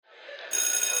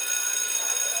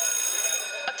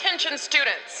Attention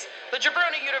students, the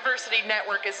Jabroni University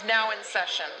Network is now in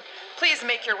session. Please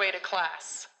make your way to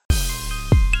class.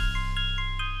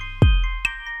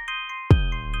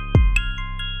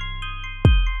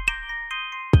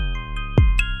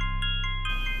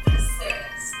 This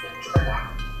is the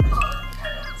Draft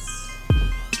Podcast.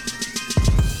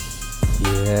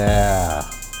 Yeah.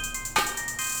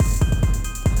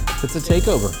 It's a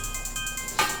takeover.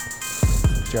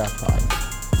 Draft pod.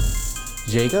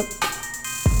 Jacob,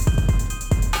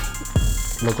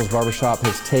 Locals Barbershop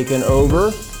has taken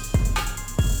over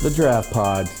the draft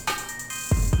pod.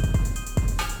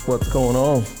 What's going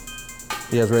on?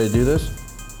 You guys ready to do this?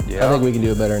 Yeah. I think we can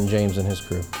do it better than James and his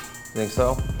crew. Think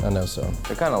so? I know so.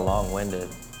 They're kind of long-winded.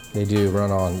 They do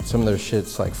run on. Some of their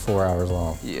shit's like 4 hours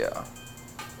long. Yeah.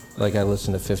 Like I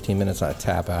listen to 15 minutes and I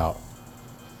tap out.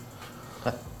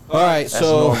 All right, That's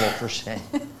so. normal for Shane.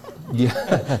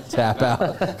 Yeah, tap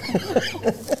out.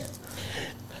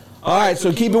 All right,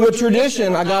 so keeping with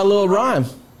tradition, I got a little rhyme.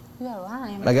 You got a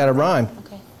rhyme. I got a rhyme.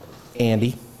 Okay.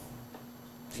 Andy.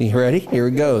 You ready? Here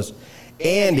it goes.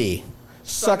 Andy,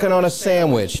 sucking on a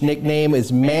sandwich. Nickname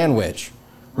is Manwich.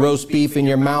 Roast beef in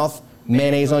your mouth,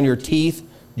 mayonnaise on your teeth.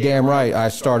 Damn right, I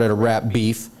started a rap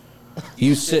beef.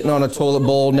 You sitting on a toilet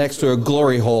bowl next to a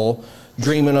glory hole,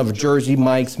 dreaming of Jersey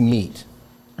Mike's meat.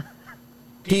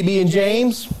 PB and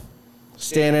James,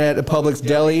 standing at the Publix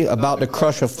deli, about to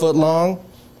crush a foot long.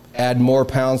 Add more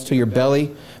pounds to your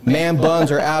belly. Man buns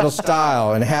are out of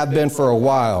style and have been for a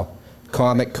while.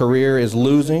 Comic career is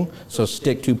losing, so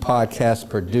stick to podcast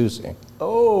producing.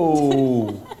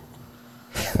 Oh.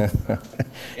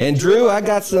 And Drew, I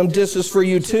got some disses for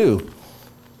you too.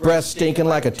 Breath stinking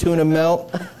like a tuna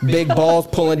melt. Big balls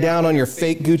pulling down on your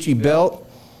fake Gucci belt.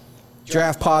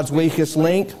 Draft pod's weakest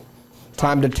link.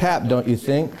 Time to tap, don't you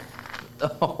think?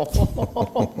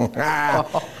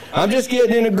 I'm just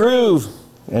getting in a groove.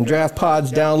 And Draft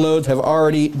Pod's downloads have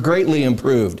already greatly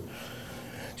improved.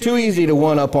 Too easy to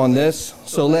one-up on this,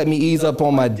 so let me ease up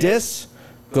on my diss.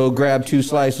 Go grab 2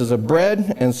 slices of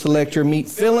bread and select your meat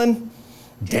filling.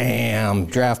 Damn,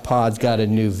 Draft Pod's got a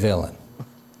new villain.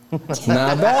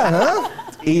 Not bad, huh?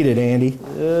 Eat it, Andy.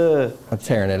 I'm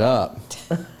tearing it up.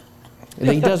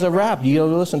 He does a rap. You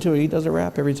gotta listen to it. He does a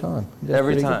rap every time.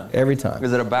 Every time? Every time.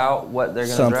 Is it about what they're going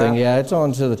to Something, draft? yeah, it's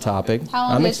on to the topic. How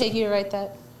long did it take you to write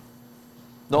that?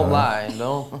 Don't lie.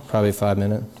 Don't. Probably 5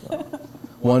 minutes.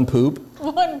 One poop,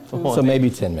 One poop. so maybe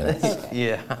 10 minutes.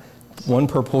 Yeah. One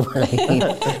purple rain.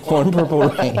 One purple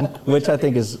rain, which I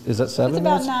think is that 7 It's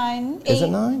about minutes? 9. Is it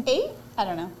 8? 9? 8? I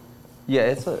don't know. Yeah,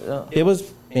 it's It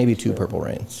was maybe 2 purple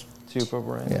rains. 2 purple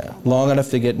rain. Yeah, long enough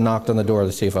to get knocked on the door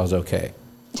to see if I was okay.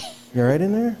 You all right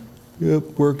in there?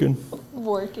 Yep, working.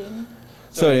 Working.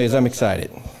 So anyways, I'm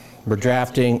excited. We're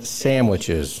drafting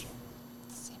sandwiches.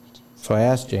 So I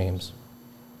asked James,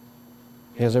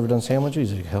 you guys ever done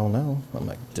sandwiches? He's like, hell no. I'm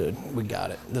like, dude, we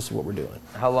got it. This is what we're doing.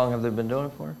 How long have they been doing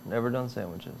it for? Never done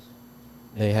sandwiches.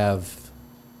 They have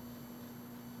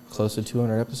close to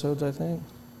 200 episodes, I think.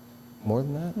 More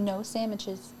than that? No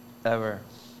sandwiches. Ever.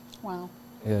 Wow.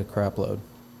 Yeah, a crap load.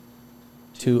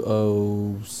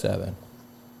 207,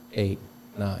 8,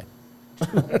 9.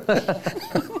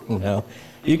 No.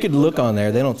 You could look on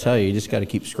there. They don't tell you. You just got to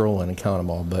keep scrolling and count them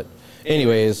all. But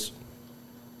anyways,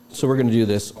 so we're going to do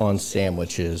this on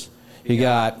sandwiches. You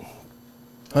got,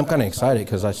 I'm kind of excited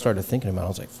because I started thinking about it. I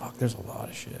was like, fuck, there's a lot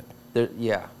of shit.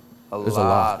 Yeah. There's a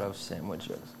lot lot. of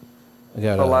sandwiches. I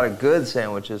got A lot of good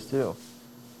sandwiches, too.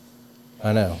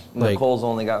 I know. Like, Nicole's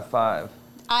only got 5.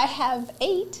 I have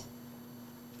 8.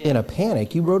 in a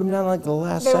panic. You wrote them down like the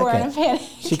last They second. were in a panic.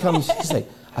 She comes, she's like,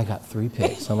 I got 3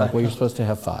 picks. I'm like, well, you're supposed to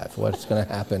have 5. What's going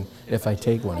to happen if I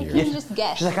take one of yours? You just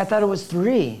guess. She's like, I thought it was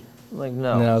 3. I'm like,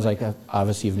 no. And then I was like,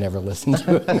 obviously you've never listened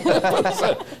to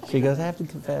it. She goes, I have to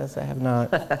confess, I have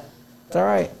not. It's all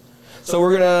right. So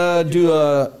we're going to do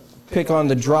a pick on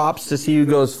the drops to see who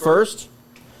goes first.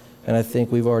 And I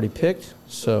think we've already picked.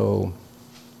 So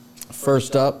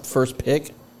first up, first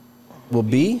pick will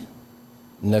be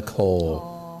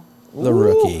Nicole, the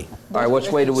rookie. All right,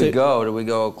 which way do we So- go? Do we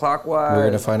go clockwise? We're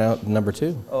going to find out number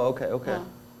 2. Oh, okay.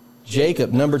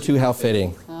 Jacob, number 2, how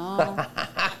fitting. Oh,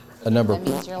 A number, that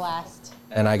means you're last.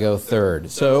 and I go 3rd.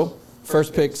 So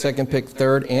first pick, second pick,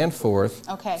 3rd and 4th.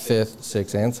 Okay. 5th,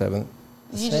 6th, and 7th.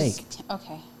 You Snake.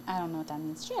 okay. I don't know what that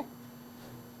means. Sure.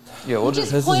 Yeah, we'll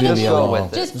Just This is point gonna at be me a go long. with when,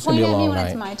 it. just This is gonna point be a at me long when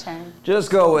it's night. my turn. just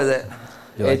go with it.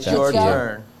 You like It's that? your Let's go.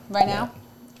 turn. Right now?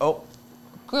 Oh,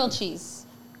 Grilled cheese.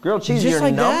 grilled cheese, Just you're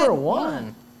like that? number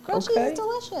 1. Grilled Okay. cheese is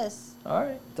delicious. All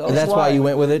right. Tell And us that's why you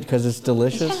went with it, because it's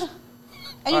delicious?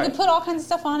 And you can put all kinds of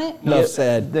stuff on it. Enough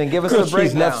said. Then give us Grilled the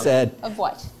cheese, enough breakdown. said. Of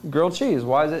what? Grilled cheese.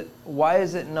 Why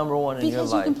is it number one in your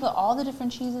Because you life? can put all the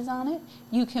different cheeses on it.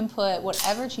 You can put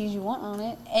whatever cheese you want on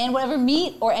it, and whatever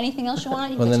meat or anything else you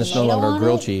want. You Well, can then put it's no tomato longer on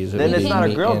grilled it. cheese. Then it's not a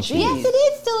meat grilled and cheese. Yes, it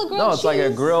is still a grilled cheese. No, it's like a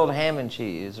grilled ham and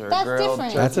cheese or That's grilled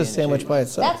different. turkey That's a and sandwich cheese. by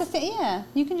itself. That's a thing. Yeah,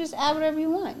 you can just add whatever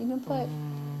you want. You can put,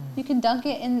 you can dunk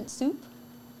it in soup,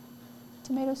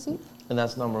 tomato soup. And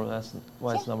that's why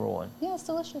it's Yeah. number one. Yeah, it's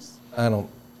delicious. I don't.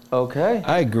 Okay.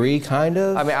 I agree, kind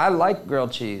of. I mean, I like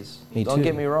grilled cheese. Me Don't too.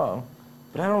 get me wrong,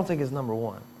 but I don't think it's number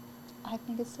one. I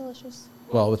think it's delicious.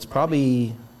 Well, it's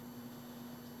probably.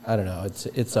 I don't know.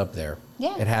 It's up there.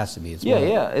 Yeah. It has to be. It's Yeah, one of-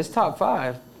 yeah, it's top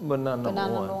 5, but not number But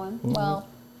not one. number one. Well,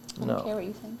 I don't No. care what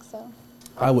you think. So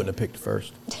I wouldn't have picked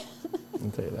first. I'll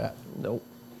tell you that. Nope.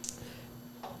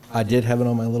 I did have it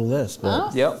on my little list, but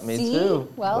Oh, Yep, me see? too.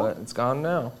 Well, But it's gone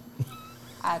now.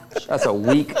 I, That's a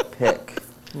weak pick.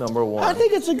 Number one. I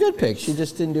think it's a good pick. She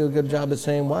just didn't do a good job at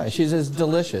saying why. She's as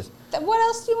delicious. what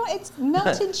else do you want? It's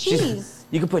melted cheese.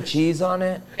 You can put cheese on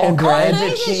it. And all bread. kinds of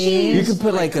Kinds of cheese. cheese. You can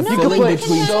put like a No, filling but you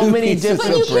between can so two many pieces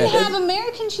But of you can bread. have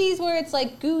American cheese where it's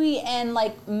like gooey and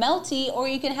like melty, or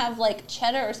you can have like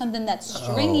cheddar or something that's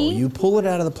Oh, stringy. you pull it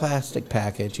out of the plastic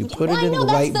package. You put Well, it I in know the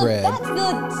that's white bread.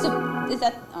 That's is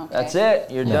that okay? That's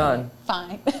it. You're done.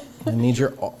 Fine. That means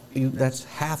that's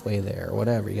halfway there or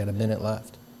whatever. You got a minute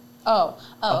left. Oh,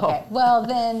 okay. Well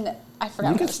then, I forgot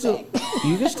You what I can was still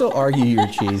saying. you can still argue your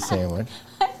cheese sandwich.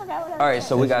 I forgot what I was All right, saying.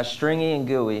 so we got stringy and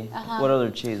gooey. What other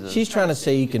cheeses? She's trying to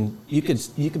say you can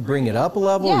bring it up a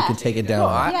level or you Yeah. can take it down. No,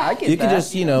 I get you can that.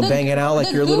 just bang it out like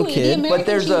the you're a little gooey, kid. The American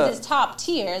there's cheese a- is top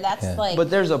tier. That's Yeah. like.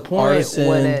 But there's a point Artisan,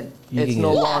 when you it's can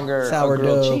no get longer a sourdough.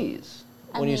 grilled cheese.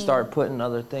 I When you mean- start putting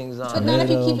other things on but it. not if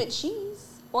you tomato. keep it cheese.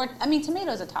 Or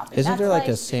tomatoes a topping. Isn't That's there like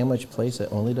a sandwich place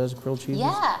that only does grilled cheeses?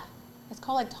 Yeah, it's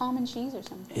called like Tom and Cheese or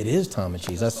something. It is Tom and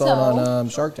Cheese. I saw it So- on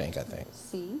Shark Tank, I think.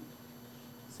 See,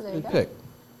 so there you Good go. pick.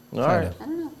 All right. Kinda. I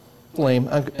don't know. Lame.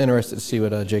 I'm interested to see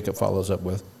what Jacob follows up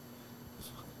with.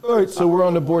 All right, so we're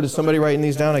on the board. Is somebody writing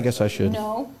these down? I guess I should.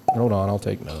 No, Hold on, I'll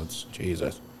take notes.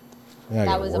 Jesus. I That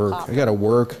gotta was a work. pop. I gotta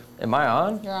work. Am I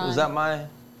on? You're on. Was that my?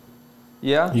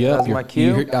 Yeah. Yep. That's my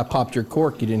cue. I popped your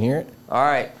cork. You didn't hear it? All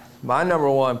right. My number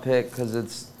one pick, because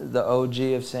it's the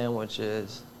OG of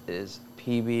sandwiches, is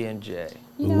PB&J.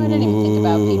 you know I didn't even think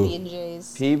about PB and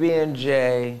J's.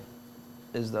 PB&J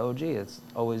is the OG. It's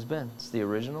always been. It's the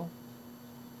original.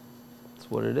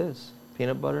 It's what it is.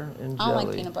 Peanut butter and I jelly. don't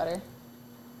like peanut butter.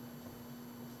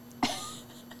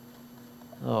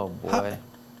 Oh boy.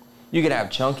 You can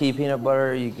have chunky peanut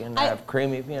butter. You can have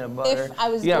creamy peanut butter. I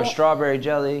was you can have go- strawberry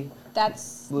jelly,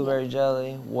 That's blueberry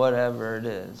jelly, whatever it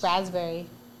is. raspberry.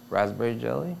 Raspberry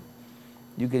jelly.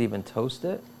 You could even toast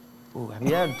it. Ooh, have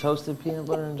you had toasted peanut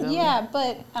butter and jelly? Yeah,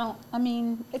 but I don't. I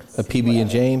mean, it's A PB and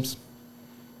James.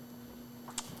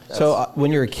 So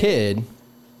when you're a kid,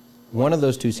 one of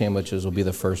those two sandwiches will be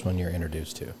the first one you're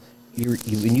introduced to.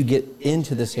 When you get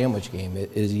into the sandwich game,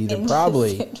 it is either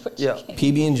probably Yeah.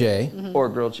 PB and J Or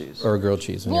grilled cheese. or grilled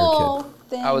cheese when you're a Well, kid.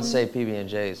 then I would say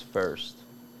PB&J is first.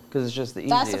 Because it's just the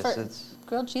that's easiest. the first. It's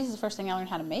Grilled cheese is the first thing I learned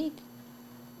how to make.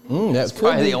 That could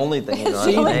probably be. the only thing you know how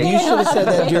See, to make. you should have said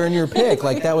that during your pick.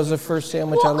 Like that was the first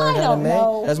sandwich I Well, learned I how to don't make.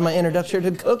 know. That's my introduction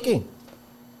to cooking.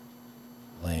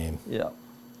 Lame. Yeah.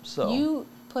 So. You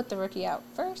put the rookie out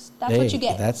first. That's Hey, what you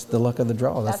get. That's the luck of the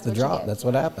draw. That's That's the what you draw. get. That's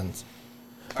what happens.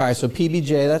 All right, so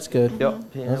PB&J, that's good.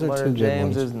 Yep. Peanut Those are butter two good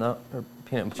James ones. is not. Or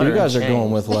peanut So butter you guys are and going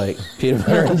James. with like peanut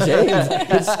butter and James.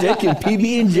 It's sticking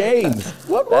PB and James.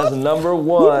 What? That's number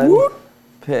one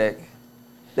pick.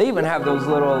 They even have those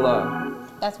little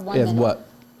That's one. Yeah, minute. what?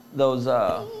 those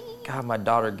God, my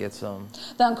daughter gets them.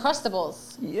 The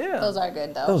Uncrustables. Yeah. Those are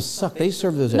good though. Those suck. They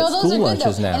serve those at no, those school are good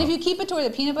lunches though. now. And if you keep it to where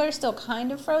the peanut butter's still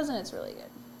kind of frozen, it's really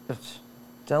good.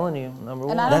 Telling you, number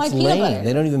And one. I don't That's like peanut lame. butter.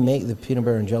 They don't even make the peanut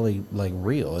butter and jelly like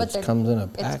real. But It they're- comes in a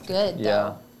pack. It's good though.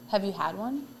 Yeah. Have you had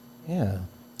one? Yeah.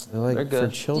 They're like They're for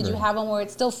good. children. Did you have one where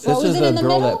it's still This frozen is the in the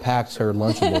girl middle? that packs her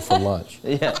Lunchable for lunch.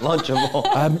 Yeah, Lunchable.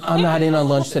 I'm not in on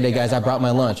lunch today, guys. I brought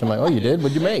my lunch. I'm like, oh, you did?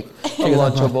 What'd you make? She goes,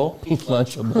 Lunchable.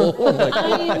 Lunchable. I'm like,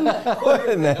 I'm what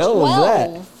in the hell was that?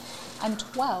 12. I'm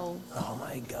 12. Oh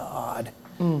my God.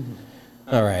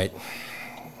 All right.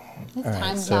 His All right,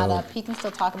 time's so- not up. He can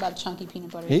still talk about chunky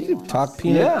peanut butter. He if he can wants. talk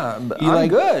peanut. Yeah, but You I'm like-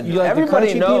 good. You like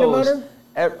Everybody the crunchy knows. peanut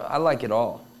butter? I like it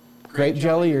all. Grape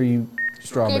jelly, or are you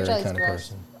strawberry Grape jelly's kind of gross.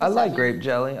 person? I What's like that mean? grape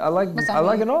jelly. I like What's that I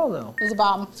like mean? it all though. It's a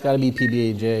bomb. It's got to be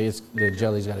PB&J. The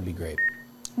jelly's got to be grape.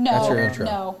 No. That's your intro.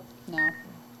 No.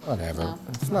 Whatever. No.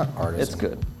 It's not artisan. It's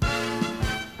good.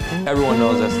 Everyone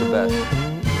knows that's the best.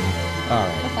 All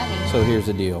What's right. that mean? So here's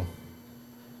the deal.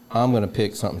 I'm gonna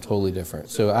pick something totally different.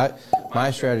 So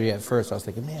my strategy at first, I was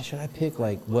thinking, man, should I pick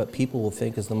like what people will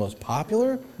think is the most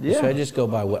popular? Or Yeah. should I just go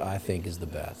by what I think is the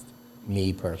best?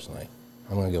 Me personally,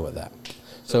 I'm gonna go with that.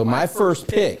 So my first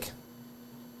pick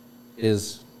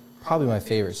is probably my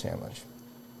favorite sandwich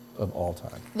of all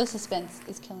time. The suspense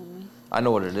is killing me. I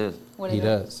know what it is. What is He it?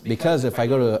 does. Because if I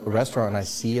go to a restaurant and I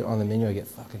see it on the menu, I get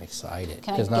fucking excited.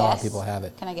 Can I Because guess? not a lot of people have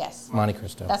it. Can I guess? Monte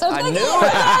Cristo. That's what I was I gonna knew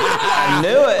guess. it. I knew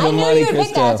it. I knew Monte you would pick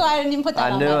Cristo. that. That's why I didn't even put that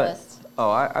I on knew my it. list. Oh,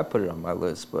 I put it on my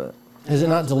list, but Is it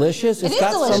not delicious? It It's is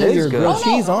got delicious. some of It your is good. grilled Oh,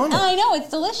 cheese no. on it. I know, it's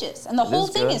delicious. And the whole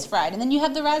is thing good. is fried. And then you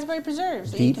have the raspberry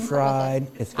preserves. that you Deep can put with it. fried.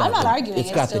 It's got I'm not the- arguing.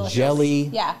 it's got the delicious. jelly.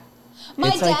 Yeah.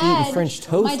 It's like eating French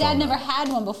toast My dad on never it. had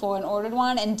one before and ordered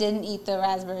one and didn't eat the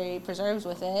raspberry preserves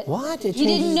with it. What? It He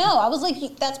didn't changes- know. I was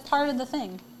like, that's part of the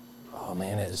thing. Oh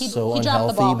man, it is He, so he dropped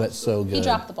the ball. unhealthy, but so good. He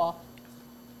dropped the ball.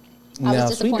 I was Now,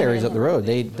 disappointed Sweetberries in up the him. road,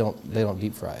 they don't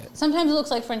deep fry it. Sometimes it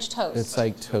looks like French toast. It's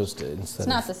like toasted instead. It's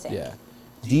not of, the same. Yeah,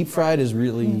 deep fried is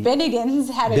really. Bennigan's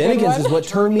had a good Bennigan's one. is what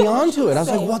turned me on to it. I was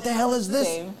like, Same. what the hell is this?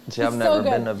 Same. See, I've It's never so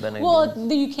been good. to Bennigan's.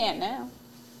 Well, you can't now.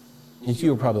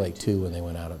 You were probably like 2 when they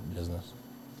went out of business.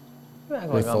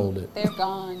 They folded. They're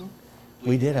gone.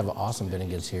 We did have an awesome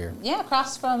Bennigan's here. Yeah,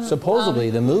 across from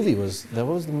Supposedly, the movie was. What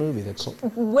was the movie?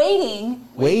 Waiting.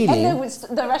 Waiting. And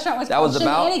the restaurant was That called was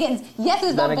about Shenanigans. Yes, it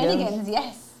was about Bennigan's? Bennigan's.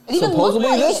 Yes. It even Supposedly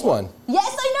looked like this it. one.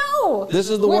 Yes, I know. This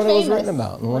is the We're one that was famous. written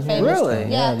about. The We're one here in famous. Really?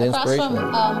 Liston. Yeah, the across inspiration.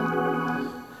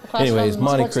 from. Across Anyways, from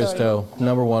Monte Sports Story. Cristo,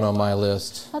 #1 on my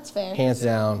list. That's fair. Hands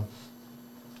down.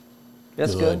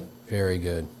 That's good. Very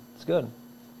good. It's good.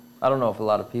 I don't know if a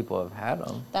lot of people have had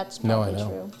them, That's No, probably I know.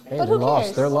 true. Hey, But they're who lost.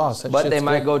 cares? They're lost. That but they shit's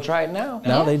might good. go try it now.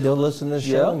 Now Yeah. they'll listen to the show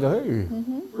Yeah. and go, hey,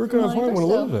 where can I Monte find one of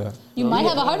Cristo. those at? You might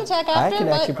have a heart attack I after, can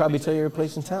but actually probably tell you your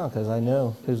place in town because I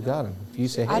know who's got them. If you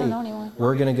say, hey, I don't know anyone.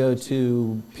 we're going to go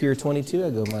to Pier 22, I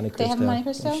go Monte Cristo. They have Monte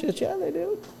Cristo? Shit, yeah, they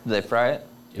do. Do they fry it?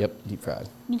 Yep, deep fried.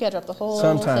 you gotta drop the whole thing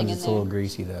Sometimes in it's a there. little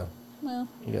greasy, though. Well,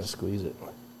 You got to squeeze it.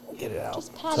 Get it out.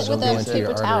 just pat So it it'll with go a into your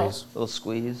paper towel. arteries. Little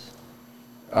squeeze.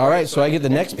 All right, so I get the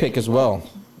next pick as well.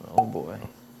 Oh boy.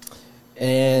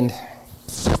 And,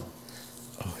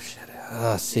 oh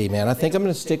shit. See, man, I think I'm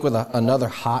going to stick with another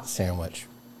hot sandwich.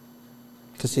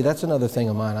 Because, see, that's another thing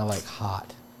of mine. I like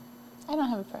hot. I don't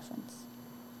have a preference.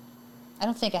 I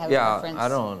don't think I have a Yeah, preference. I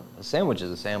don't. A sandwich is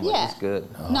a sandwich. Yeah. It's good.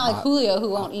 Not like Julio, who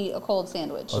won't eat a cold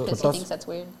sandwich because he tortas? thinks that's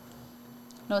weird.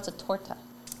 No, it's a torta.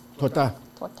 Torta.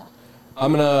 Torta.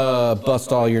 I'm going to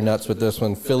bust all your nuts with this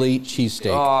one. Philly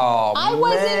cheesesteak. Oh I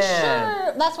wasn't man.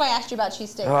 sure. That's why I asked you about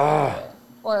cheesesteak. Ah.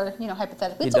 Or,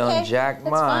 hypothetically. You It's done okay. jacked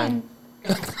That's mine.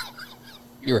 fine.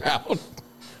 You're out.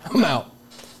 I'm out.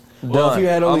 Well, Done. if you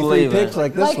had only I'm 3 leaving. picks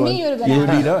like this Like me, one, you would've been you would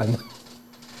out. be done.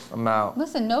 I'm out.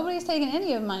 Listen, nobody's taken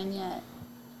any of mine yet.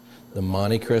 The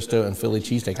Monte Cristo and Philly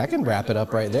cheesesteak. I can wrap it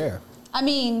up right there. I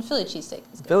mean, Philly cheesesteak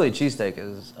is good. Philly cheesesteak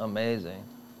is amazing.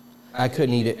 I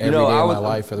couldn't eat it every day know, I of my would-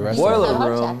 life for the rest Boiler of A my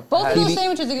heart life. room attack. Both of has- those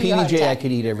sandwiches are give you a heart PBJ I attack.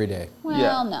 could eat every day. Well,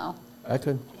 Yeah. no. I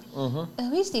could.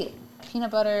 We used to eat peanut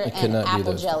butter and cannot do apple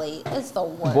those. jelly. It's the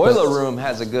worst. Boiler Room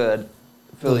has a good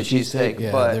Philly cheesesteak,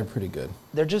 Yeah, but they're pretty good.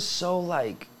 they're just so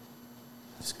like,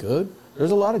 It's good. There's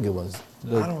a lot of good ones.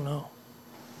 I don't know.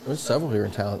 There's several here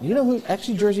in town. You know who?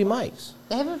 Actually, Jersey Mike's.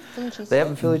 They have a Philly cheesesteak. They have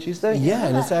a Philly cheesesteak? Yeah,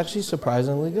 and it's actually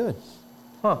surprisingly good.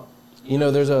 Huh. You know,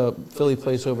 there's a Philly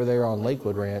place over there on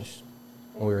Lakewood Ranch.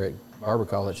 When we were at Barber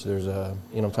College, there's a,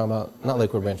 you know what I'm talking about? Not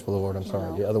Lakewood Ranch Boulevard, I'm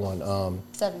sorry. No. The other one,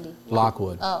 70.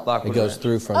 Lockwood. Oh. Lockwood It goes Ranch.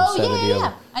 through from Oh, yeah, 70 yeah, over.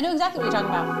 yeah. I know exactly what you're talking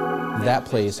about. That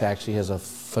place actually has a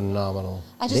phenomenal.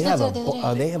 I just they have looked at it the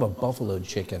other day. they have a buffalo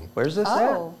chicken. Where's this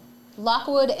Oh.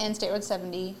 Lockwood and State Road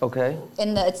 70. at? Okay.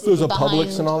 It's There's a behind,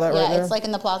 Publix and all that yeah, right there? it's like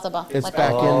in the plaza. It's like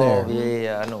back a- in there. Oh,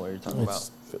 yeah, I know what you're talking about.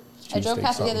 It's I drove cheesesteak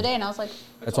past it the other something. day and I was like,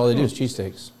 That's all they do is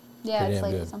cheesesteaks. yeah, Pretty it's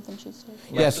damn like good. something cheesesteak.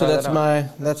 Yeah, so try that's that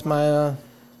out.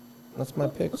 that's my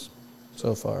picks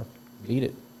so far. Beat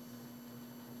it.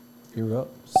 You're up,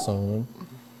 son.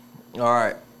 All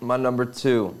right, my number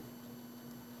 2.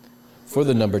 For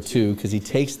the number 2, because he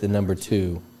takes the number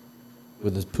 2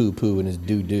 with his poo-poo and his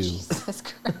doo-doo. Jesus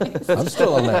Christ. I'm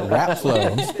still on that rap flow.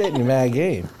 I'm spitting a mad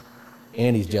game.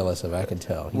 And he's jealous of it, I can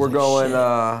tell. He's We're like, going "Shit."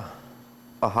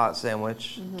 a hot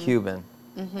sandwich, Cuban.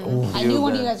 I knew one of you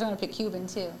Cuban. guys were going to pick Cuban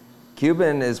too.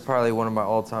 Cuban is probably one of my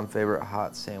all-time favorite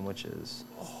hot sandwiches.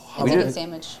 It's We a good did-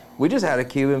 sandwich. We just had a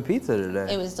Cuban pizza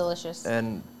today. It was delicious.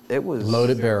 and it was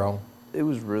Loaded barrel. It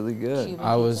was really good. Cuban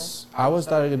I pizza. always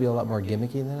thought it would be a lot more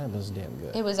gimmicky than that, but it was damn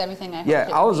good. It was everything I hoped Yeah,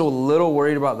 it I would was a be. little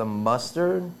worried about the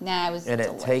mustard Nah, it was and it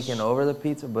delish. taking over the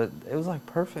pizza, but it was like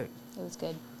perfect. It was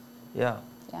good. Yeah.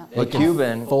 Yeah. They But can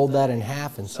Cuban, fold that in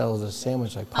half and sell it as a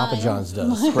sandwich like Papa I know. John's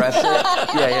does. press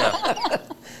it. Yeah,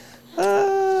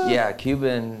 yeah. Yeah,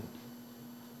 Cuban.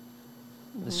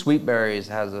 The Sweet Berries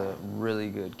has a really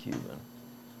good Cuban.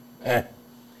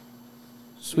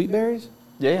 Sweet berries?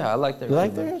 Yeah, I like their You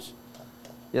like Cuban. theirs?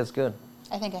 Yeah, it's good.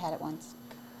 I think I had it once.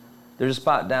 There's a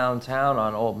spot downtown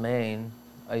on Old Main.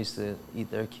 I used to eat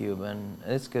their Cuban.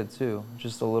 It's good too.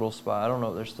 Just a little spot. I don't know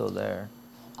if they're still there.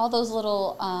 All those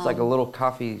little It's like a little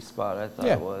coffee spot, I thought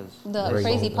Yeah. it was. the Brady.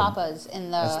 crazy papas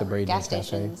in That's the the Brady gas Cafe.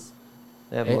 stations.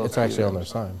 They have a little It's actually on Cuban. their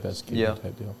sign. Best Cuban Yeah.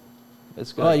 type deal.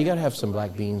 It's good. Well, you gotta have some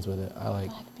black beans with it. I like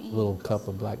Black a little beans. cup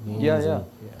of black beans. Yeah, and-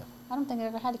 yeah. I don't think I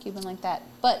ever had a Cuban like that.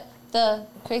 But the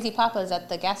crazy papas at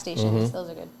the gas stations, those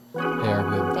are good. They are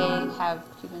good. They have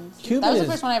Cubans. Cuban that was is-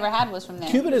 the first one I ever had was from there.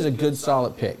 Cuban is a good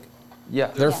solid pick. Yeah.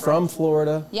 They're Yeah. from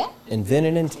Florida. Yeah.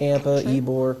 Invented in Tampa,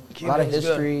 Ybor. A lot of Cuban's good.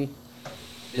 history.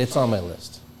 It's on my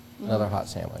list. Another hot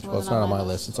sandwich. Well, it's Wasn't not on on my my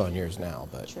list. list. It's on yours now,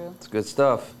 but True. It's good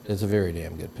stuff. it's a very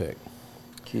damn good pick.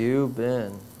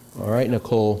 Cuban. All right,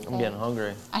 Nicole. I'm getting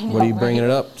hungry. I know, What are you bringing right?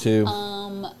 it up to?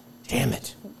 Damn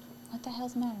it. What the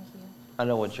hell's the matter with you? I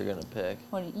know what you're gonna pick.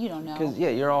 What do you don't know? Cause yeah,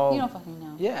 you're all. You don't fucking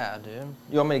know. Yeah, dude.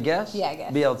 You want me to guess? Yeah, I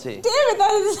guess. BLT. Damn it,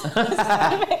 that is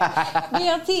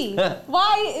BLT.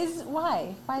 Why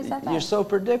is that bad? You're so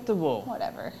predictable.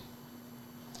 Whatever.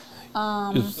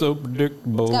 It's so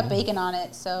predictable. It's got bacon on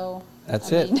it, so.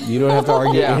 That's I it. mean- You don't have to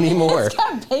argue Yeah. anymore. It's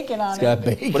got bacon on It's got it.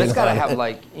 bacon. But it's gotta on have it.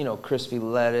 like crispy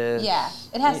lettuce. Yeah,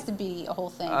 it has to be a whole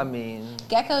thing. I mean,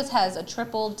 Gecko's has a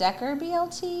triple decker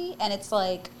BLT, and it's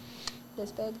like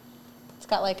this big. It's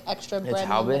got like extra bread.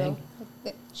 how in the middle.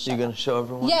 big? Shut you up. gonna show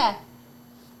everyone? Yeah,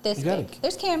 this You gotta- big.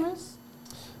 There's cameras.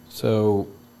 So,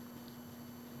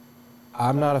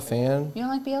 I'm not a fan. You don't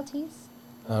like BLTs?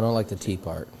 I don't like the tea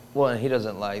part. Well, and he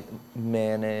doesn't like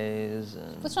mayonnaise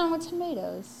and. What's wrong with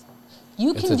tomatoes?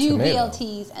 You It's can a do tomato.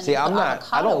 BLTs and See, put I'm not. I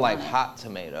avocado don't like on it. hot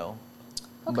tomato.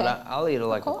 Okay. But I'll eat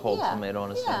like a Cold? cold Yeah. tomato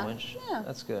on a Yeah, sandwich. yeah.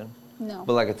 That's good. No.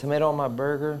 But like a tomato on my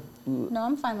burger. No,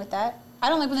 I'm fine with that. I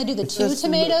don't like when they do the It's two just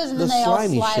tomatoes and the then they all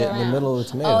slimy slide shit around. in the middle of the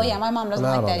tomato. Oh yeah, my mom doesn't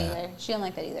I'm out like that on that. either. She didn't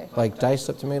like that either. Like diced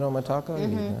up tomato on my taco? Yeah,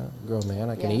 grown man.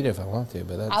 I can Yeah. eat it if I want to,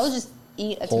 but that's I would just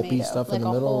eat a pulpy tomato, stuff in like the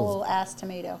a middle. whole ass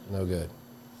tomato. no good.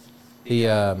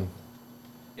 The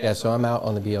yeah, so I'm out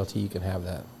on the BLT. You can have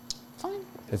that. Fine,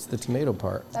 It's the tomato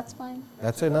part. that's fine.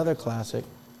 That's another classic.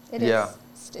 It is. Yeah.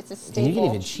 It's a And staple. you can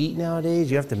even cheat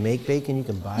nowadays. You have to make bacon. You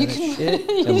can buy You that can- shit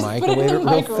you and just put it in microwave the it real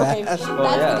microwave. fast. That's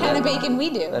yeah, the kind of that- bacon we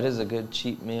do. That is a good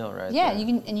cheap meal right Yeah, there. you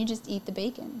can, and you just eat the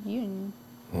bacon. You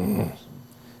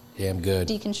Damn good.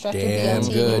 can deconstruct your Damn BLT and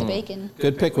eat good. the bacon.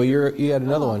 Good pick. Well, you had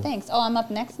another Oh, one. thanks. Oh, I'm up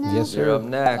next now? Yes, sir. You're up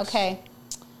next. Okay.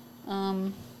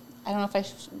 I don't know if I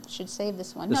should save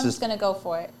this one. This no, I'm is- just going to go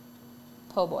for it.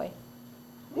 Po' boy.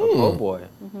 Oh boy.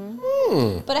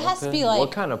 But it has to be like.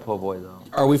 What kind of po' boy though?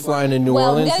 Are we flying to New Well,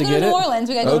 Orleans we gotta to go get to it? New Orleans.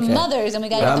 We gotta go to Okay. Mother's, and we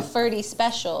gotta Yeah. get the Ferdy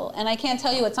special. And I can't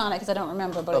tell you what's on it because I don't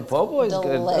remember. But The it's po' boy's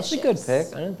delicious. good. That's a good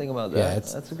pick. I didn't think about that. Yeah,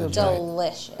 it's That's a good giant. pick.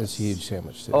 Delicious. It's a huge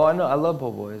sandwich too. Oh, I know. I love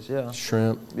po' boys. Yeah.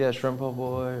 Shrimp. Yeah, shrimp po'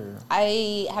 boy. Or...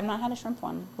 I have not had a shrimp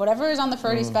one. Whatever is on the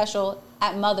Ferdy special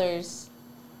at Mother's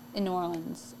in New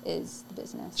Orleans is the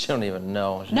business. She don't even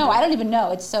know. She No, just- I don't even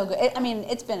know. It's so good. I mean,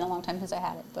 it's been a long time since I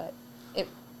had it, but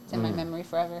it's in my memory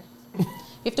forever. You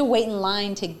have to wait in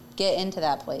line to get into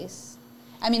that place.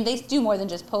 I mean, they do more than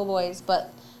just po' boys, but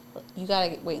you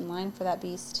gotta wait in line for that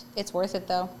beast. It's worth it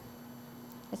though.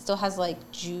 It still has like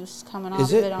juice coming off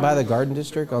Is of it it. by the Garden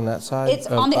District on that side? It's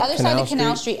on the other side of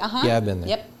Canal Street. Yeah, I've been there.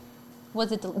 Yep.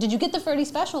 Was it? Did you get the Ferdy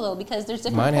special though? Because there's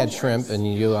different. Mine had po' boys. shrimp, and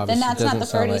you Then obviously that's not doesn't the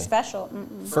sound Ferdy like special.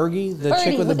 Mm-mm. Fergie, the Ferdy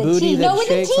chick with the a booty T. that No, with a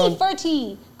shakes T. on.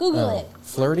 Ferdy. Google Oh, it.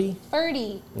 Flirty?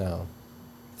 Ferdy. No.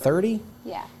 30?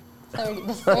 Yeah. 30,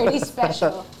 the 30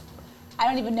 special. I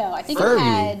don't even know. I think it Fergie.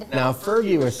 had. Now,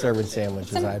 Fergie was serving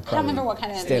sandwiches. Some, I I'd don't remember what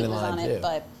kind of stand meat in was line on too. it,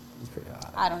 but It's pretty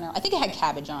hot. I don't know. I think it had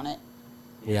cabbage on it.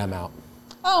 Yeah, I'm out.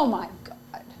 Oh my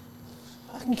god.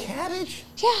 Fucking cabbage?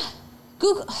 Yeah.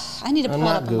 Google. I need to I'm pull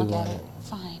it not up and look Googling at it. it.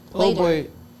 Fine. Oh Later. boy,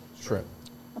 shrimp.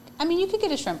 I mean, you could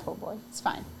get a shrimp po' boy. It's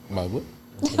fine. My what?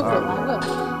 I would.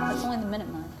 That's only the minute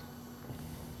mark.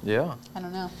 Yeah. I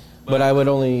don't know. But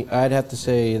I'd have to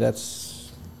say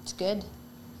that's It's good.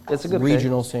 It's a good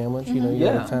regional sandwich. You know, you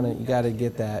Yeah. you gotta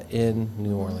get that in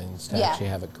New Orleans to Yeah. actually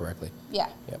have it correctly. Yeah.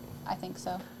 Yep. I think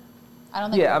so. I don't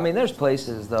Pick. think. Yeah, I mean, there's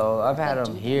places though. I've had That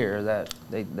them do here that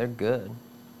they're good.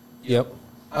 Yep.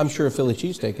 I'm sure a Philly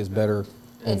cheesesteak is better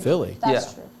in Philly. That's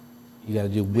Yeah. true. You got to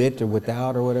do with or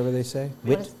without or whatever they say.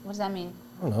 What Wit? does that mean?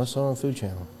 I don't know. It's on Food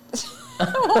Channel.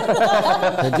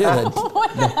 They do.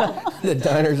 The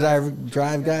Diner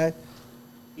Drive guy.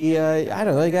 He, I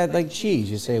don't know. They got like cheese.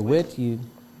 You say wit. I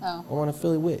Oh. want a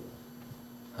Philly wit.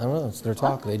 I don't know. It's their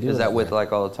talk. They do. Is it that with there.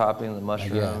 like all the toppings, the Yeah.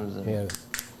 mushrooms, and Yeah.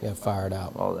 Yeah. Fired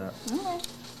out. all that? Okay.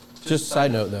 Just a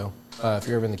side note though, if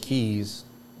you're ever in the Keys,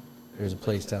 there's a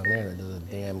place down there that does a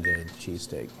damn good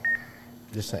cheesesteak.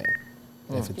 Just saying,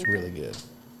 if it's really good.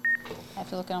 I have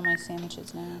to look at all my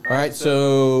sandwiches now. All right,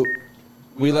 so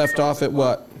we left off at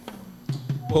what?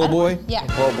 Po' boy? Yeah.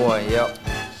 Oh boy, yep.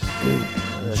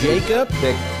 Jacob?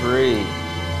 Pick 3.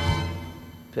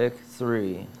 Pick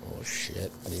 3. Oh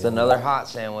shit. It's another hot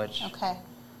sandwich. Okay.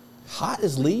 Hot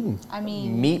is leading. I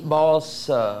mean. Meatball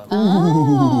sub.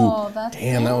 Oh, that's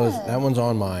Damn, good. that one's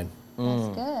on mine. That's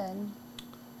good.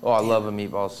 Oh, I love a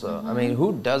meatball sub. I mean,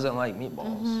 who doesn't like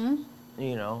meatballs?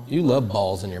 You know. You love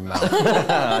balls in your mouth.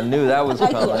 I knew that was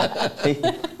coming.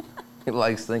 He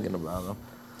likes thinking about them.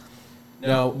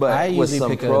 No, But I with usually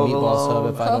some pick a meatball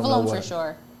sub provolone. if I don't know Provolone what. for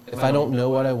sure. If I don't know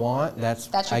what I want, that's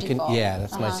That's your I can. default. Yeah,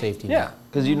 that's my safety net. Yeah,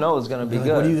 because you know it's gonna be They're like,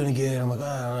 good. what are you gonna get? I'm like,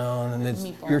 I don't know. And then it's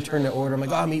Meatball. your turn to order. I'm like,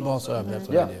 meatball sub. That's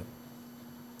what I Yeah. do.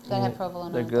 Gotta have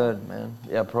provolone. They're on it. good, man.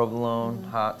 Yeah, provolone,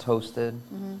 hot, toasted.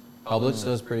 Publix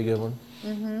does a pretty good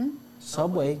one.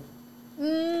 Subway.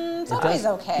 It's always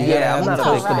okay. Yeah, I'm It's not a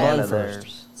all big right. fan of First.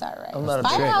 theirs. It's all right. I'm not a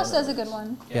big Firehouse fan does a good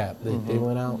one. Yeah, they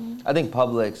went out. I think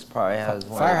Publix probably has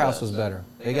one. Firehouse of was the better.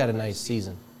 They got a nice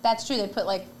season. That's true. They put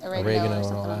like oregano Oregano or and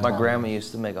something all on that. best. My top. grandma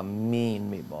used to make a mean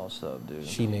meatball sub, dude.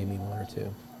 She made me one or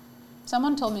two.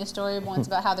 Someone told me a story once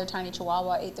about how their tiny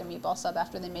chihuahua ate their meatball sub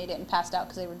after they made it and passed out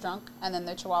because they were drunk, and then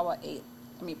their chihuahua ate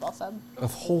the meatball sub. A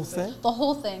whole thing? The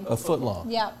whole thing. A foot long.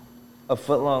 Yeah. A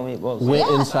foot long meatball sub. Went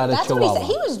Yeah, inside a that's what he chihuahua. said.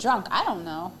 He was drunk. I don't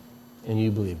know. And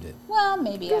you believed it. Well,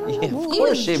 maybe. I don't know. Of He course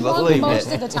was she drunk believed most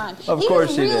it. of the time. Of he course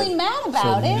was she really did. mad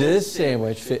about it. This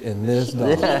sandwich fit in this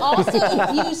dog. He also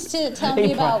refused to tell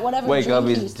me about whatever Wake drink up, he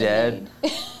he's used to dead.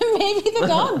 made. Maybe the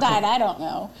dog died. I don't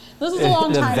know. This was a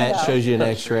long The time vet ago. shows you an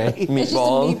X-ray. It's just a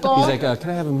Meatball. meatball. He's like, can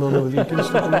I have a moment with you? Can you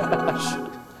stop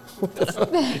me? What the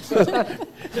fuck?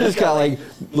 It's got like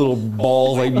little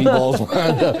balls, like meatballs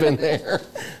wound up in there.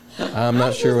 I'm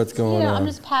not sure what's going on. I'm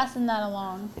just passing that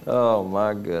along. Oh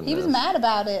my goodness. He was mad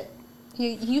about it.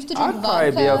 He used to drink I'd probably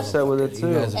be vodka upset with it You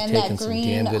too. guys have and taken that some green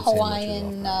damn good sandwiches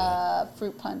Hawaiian off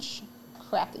fruit punch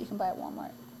crap that you can buy at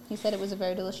Walmart. He said it was a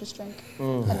very delicious drink,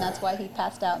 and that's why he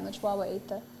passed out and the chihuahua ate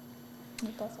the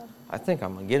meatball sub. I think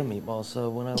I'm gonna get a meatball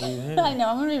sub when I leave here. I know,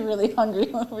 I'm gonna be really hungry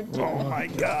when we're done. my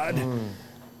God.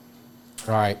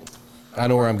 All right. I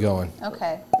know where I'm going.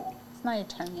 Okay, it's not your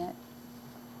turn yet.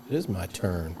 It is my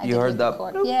turn. I You did heard leave that? the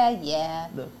cork. Yeah.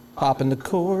 Popping the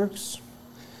corks.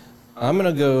 I'm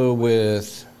going to go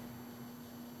with,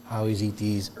 I always eat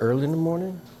these early in the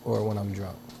morning or when I'm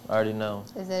drunk. I already know.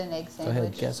 Is it an egg Go sandwich?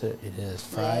 ahead, guess it. It is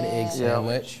fried egg Yeah.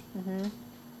 sandwich.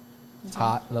 It's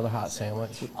hot, another hot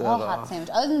sandwich. All hot sandwich.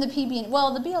 Other than the PB and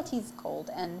well, the BLT is cold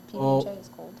and PB&J is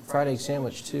cold. Fried egg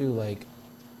sandwich too, like,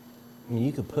 I mean,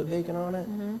 you could put bacon on it.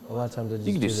 A lot of times I just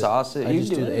You can do the- sausage, I you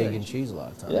just can do do the egg anything. and cheese a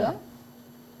lot of times. Yeah.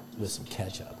 With some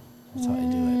ketchup. That's how I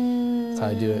do it. That's how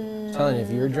I do it. I'm telling you,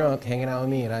 if you were drunk hanging out with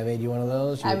me and I made you one of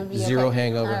those, I you're would be zero okay.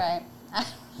 hangover. All right.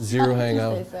 Zero If you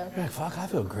hangover. say so. You're like, fuck, I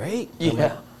feel great. I'm Yeah.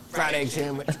 like, fried egg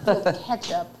sandwich.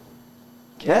 Ketchup.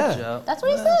 Ketchup. That's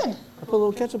what he said. I put a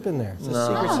little ketchup in there. It's a No.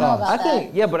 secret I don't know sauce. about I that.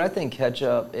 think, yeah, but I think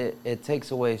ketchup, it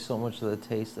takes away so much of the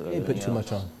taste of it. You put too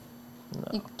much on.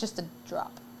 Just a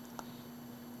drop.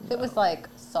 If it was like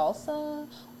salsa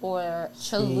or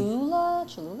Cholula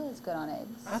is good on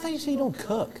eggs. I thought you said you don't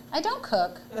cook. I don't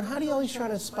cook. Then how do you always try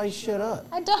to spice shit up?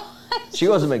 I don't. She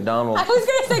goes to McDonald's. I was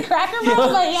gonna say Cracker Barrel,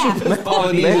 but yeah.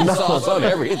 Polynesian sauce on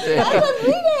everything. That's what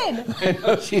we did. I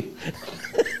know she.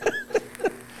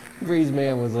 Bree's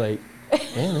man was like,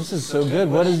 man, this is so good.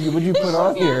 What'd you put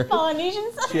on here?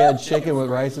 Polynesian sauce. She had chicken with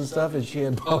rice and stuff, and she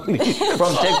had Polynesian.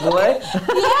 From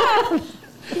Chick-fil-A?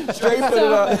 Straight put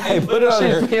it on. Hey, put it on She's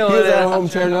here. He feeling was it. at home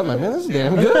turning up. Like, man, this is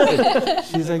damn good.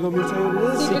 She's like, let me tell you what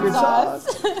it is. Secret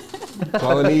sauce.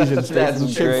 Polynesian straight from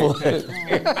That's great.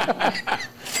 Chick-fil-A.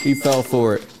 He fell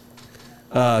for it.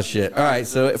 Oh, shit. All right,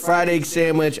 so fried egg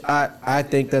sandwich, I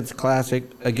think that's classic.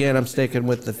 Again, I'm sticking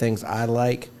with the things I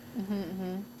like.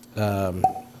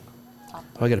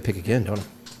 I got to pick again, don't I?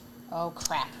 Oh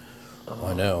crap! Oh,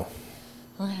 I know.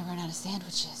 We're gonna run out of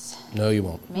sandwiches. No, you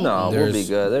won't. Maybe. No, we'll be There's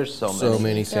good. There's so many. So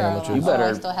many There are a lot. sandwiches. You Oh, I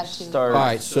better still have two. start All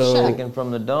right, so picking from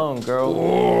the dome,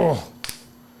 girl.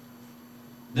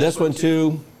 this one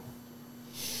too.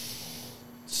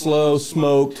 Slow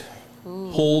smoked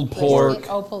pulled pork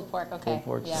Oh, pulled pork. Okay. Pulled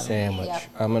pork Yep. sandwich. Yep.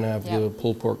 I'm gonna have to do a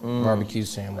pulled pork barbecue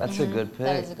sandwich. That's a good pick.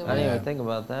 That is a good I didn't one. even think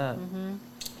about that.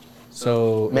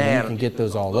 So Man. you can get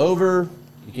those all over.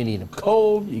 You can eat them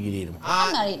cold. You can eat them hot.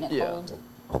 I'm not eating it Yeah. cold.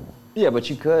 Yeah, but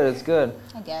you could. It's good.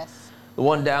 I guess. The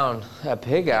one down at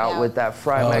Pig Out with that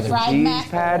fried mac and Fried cheese mac.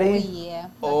 patty.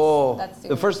 Oh, yeah. That's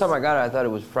The first time I got it, I thought it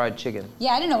was fried chicken.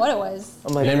 Yeah, I didn't know what it was.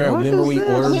 I'm like, Remember what we is this?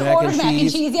 ordered We mac ordered and mac and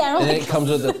cheese? cheese, yeah, And then like- it comes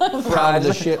with the pound of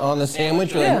the shit on the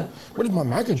sandwich. You're like, where did my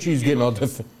mac and cheese getting all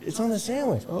different? It's on the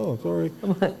sandwich. Oh, sorry.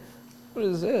 I'm like, what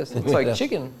is this? It's like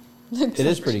chicken. It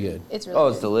is pretty good. It's really Oh,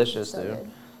 it's good. delicious, So dude. good.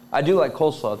 I do like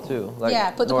coleslaw too. Like Yeah,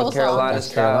 put the North coleslaw on. Carolina That's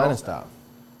style. Carolina style.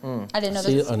 I didn't know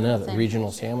See, this. another thing.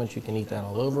 regional sandwich. You can eat that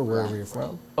all over, wherever you're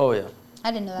from. Oh yeah.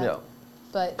 I didn't know that. Yeah.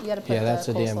 But you got to put Yeah, that's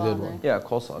the a damn coleslaw good on one. there. Yeah,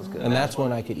 coleslaw is good. And that's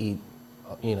one I could eat,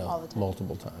 All the time.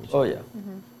 multiple times. Oh yeah.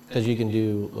 Because you can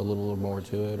do a little more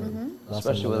to it. Or nothing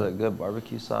Especially with it. a good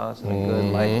barbecue sauce and a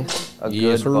good a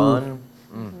Yes, good sir.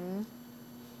 bun.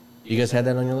 You guys had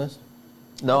that on your list?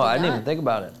 No, I did didn't not. even think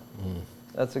about it.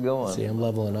 That's a good one. See, I'm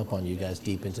leveling up on you guys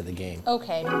deep into the game.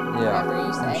 Okay, Yeah, whatever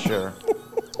you say. I'm sure.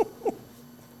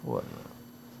 What?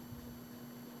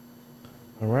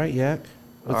 All right, Yak.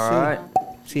 Let's All see. right.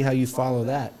 See how you follow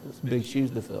that. It's big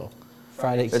shoes to fill.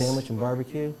 Fried egg It's- sandwich and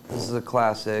barbecue. This is a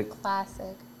classic.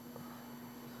 Classic.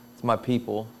 It's my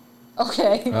people.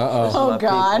 Okay. Uh-oh. Oh My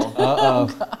God. people. Uh-oh.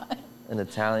 An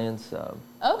Italian sub.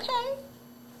 Okay.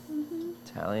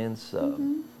 Italian sub.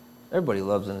 Everybody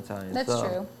loves an Italian That's sub.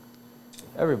 true.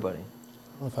 Everybody. I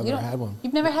don't know if I've You ever don't- had one.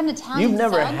 You've never had an Italian You've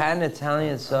never sub? had an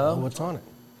Italian Oh, sub? what's on it?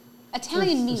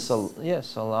 Italian meats.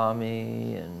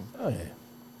 Salami and Oh, yeah.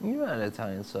 you had an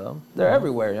Italian sub. They're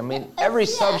everywhere. I mean, every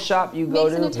sub shop you go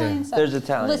Makes an to, Italian sub. there's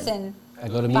Italian. Listen, I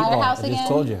go to meatball. Firehouse I just again.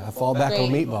 told you. I fall back on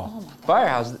Great. meatball. Oh my God.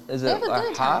 Firehouse, is They it have a good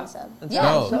a Italian hot sub. Italian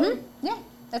Yeah. sub? Mhm. Yeah.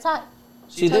 That's hot.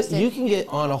 See, Toasted. you can get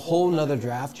on a whole nother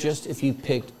draft just if you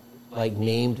picked like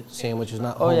named sandwiches,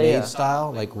 not Oh, yeah, homemade yeah.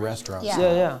 style, like restaurants. Yeah.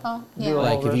 Yeah, yeah. Oh, Do yeah. a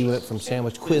Like whole if you rest- went from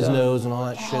sandwich Quiznos and all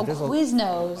that shit. Oh, There's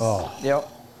Quiznos. oh, Yep.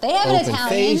 They have an open Italian.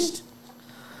 faced.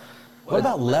 What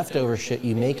about leftover shit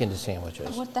you make into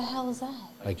sandwiches? What the hell is that?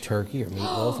 Like turkey or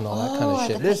meatloaf and all that Oh, kind of I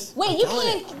shit. thought- This Wait, you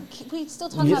can't. We still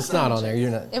talking about It's not on there. sandwiches.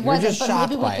 You're not. It You're wasn't, just but shocked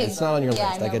maybe we by it. could- It's not on your yeah,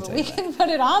 list. I know, can but tell we you that. can put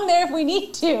it on there if we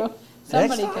need to.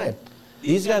 Somebody Next time. could.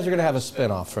 These guys are gonna have a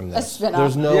spinoff from this. spin-off.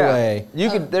 There's no Yeah. way. You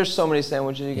could. There's so many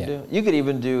sandwiches you could Yeah. do. You could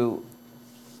even do,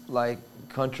 like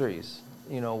countries,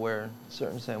 where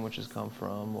certain sandwiches come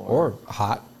from, Or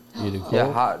hot. You do cold.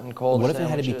 yeah, hot and cold. What if it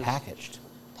had to be sandwiches. packaged?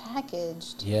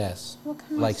 Packaged. Yes. What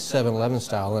kind Like of- 7-Eleven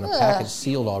style in a Ugh. package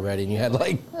sealed already, and you had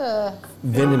like Ugh.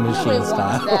 vending Nobody machine wants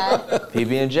style. that.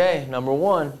 PB&J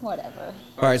 #1. Whatever.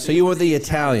 All right, so you went the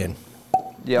Italian.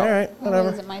 Yeah. All right, Is whatever.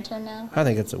 it my turn now? I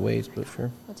think it's a waste, but sure.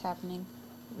 What's happening?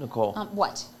 Nicole.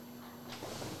 What?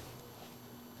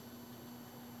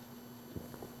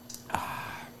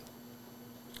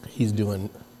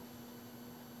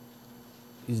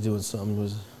 He's doing something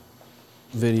with his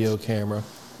video camera.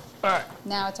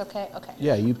 Now it's okay? Okay.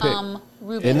 Yeah, you pick.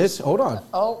 Reuben. And this, hold on.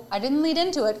 Oh, I didn't lead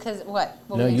into it because what?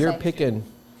 What No, were you you're say? picking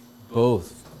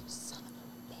both. Son of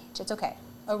a bitch. It's okay.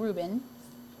 A Reuben.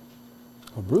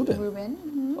 A Reuben. Reuben.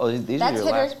 Mhm. Oh, these That's are your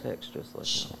hitter. last picks, just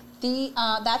let you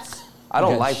know. That's I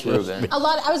don't Yeah, like sure. Reuben. a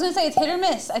lot. I was gonna say it's hit or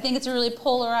miss. I think it's a really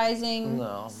polarizing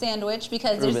No. sandwich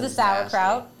because there's Reuben's the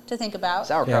sauerkraut to think about.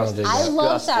 Sauerkraut's Yeah, I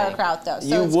love disgusting. sauerkraut though. So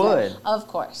You it's would. Good. Of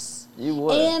course. You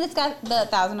would. And it's got the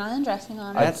Thousand Island dressing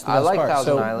on it. That's the I best like part.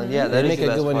 Thousand So Island. Yeah, they that is make the a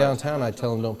best good one part. downtown. I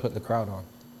tell them don't put the kraut on.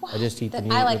 I just eat the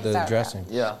meat I like with the sauerkraut. dressing.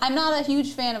 Yeah. I'm not a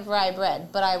huge fan of rye bread,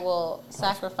 but I will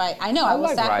sacrifice. I know I will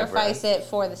like rye sacrifice it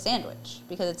for the sandwich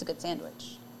because it's a good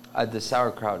sandwich. The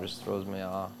sauerkraut just throws me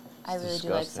off. I It's really do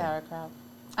like disgusting. sauerkraut.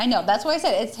 I know. That's why I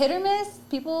said it's hit or miss.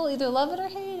 People either love it or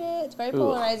hate it. It's very Ugh.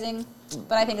 polarizing,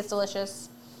 but I think it's delicious.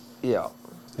 Yeah.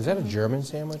 Is that a German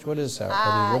sandwich? What is sauerkraut?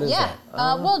 I mean, what is Yeah.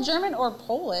 that? Well, German or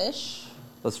Polish,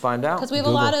 Let's find out. because we have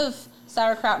Google. a lot of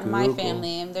sauerkraut in my Google.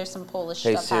 family, and there's some Polish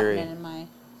Hey, stuff Siri. happening in my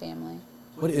family.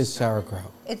 What is sauerkraut?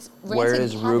 It's Where rancid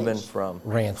is cabbage. Reuben from?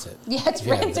 Rancid. Yeah, it's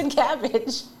rancid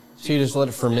cabbage. So you just let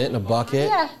it ferment in a bucket?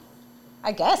 Yeah.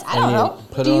 I guess. I And don't you know.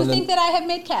 put Do it you on the- think that I have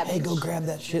made cabbage? Hey, go grab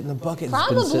that shit in the bucket. It's been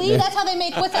sitting Probably. there. That's how they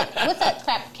make. What's that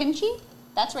crap? Kimchi?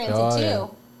 That's rancid Oh, too. yeah.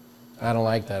 I don't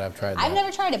like that. I've tried that. I've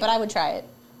never tried it, but I would try it.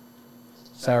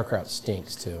 Sauerkraut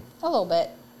stinks too. A little bit.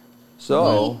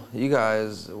 So, you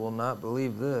guys will not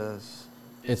believe this.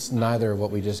 It's neither of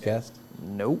what we just guessed.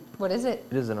 Nope. What is it?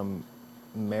 It is an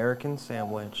American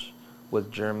sandwich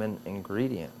with German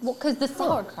ingredients. Well, because the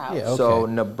sauerkraut. Yeah. So,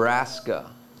 Okay. Nebraska,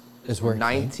 Is where it came.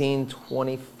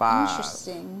 1925.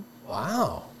 Interesting.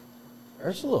 Wow.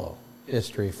 There's a little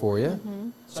history for you. Mm-hmm.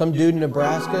 Some dude in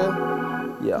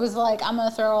Nebraska. Yeah. Was like, I'm gonna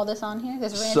throw all this on here.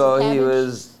 This rancid So cabbage. he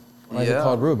was. Why is it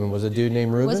called Reuben? Was a dude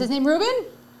named Reuben? Was his name Reuben?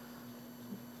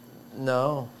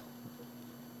 No.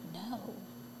 No.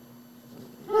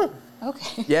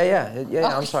 Okay. Yeah. I'm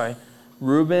Okay. sorry.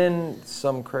 Ruben,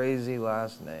 some crazy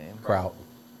last name. Kraut.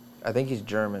 I think he's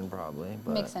German probably.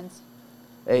 But Makes sense.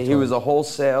 Hey, he was a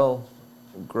wholesale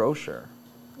grocer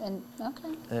And okay.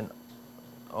 in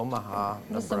Omaha,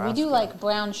 Listen, Nebraska. we do like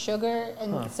brown sugar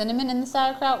and cinnamon in the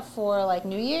sauerkraut for like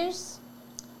New Year's.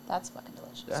 That's fucking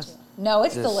delicious That's too. No,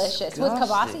 it's delicious. With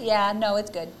disgusting. kielbasa, yeah, no,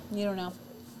 it's good. You don't know.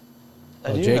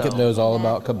 Well, You Jacob know. knows all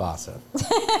about kielbasa.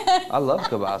 I love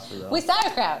kielbasa though. With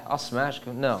sauerkraut. I'll smash.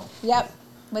 No, Yep.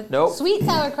 With Nope. sweet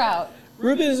sauerkraut.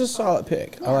 Reuben is a solid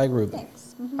pick. I like Reuben.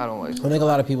 Thanks. I don't like. I think a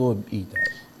lot of people would eat that.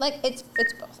 Like it's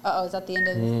both. Oh, is that the end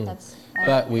of this? That's.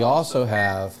 But we also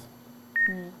have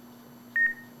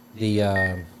the.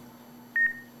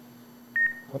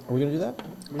 What, are we gonna do that? Are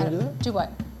we gonna do that? Do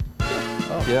what?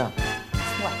 Yeah.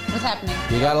 What? What's happening?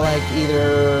 You gotta like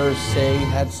either say you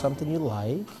had something you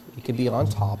like. It could be on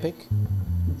topic.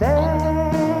 I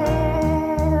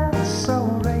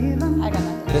got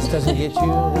nothing. This doesn't get you in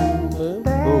the mood.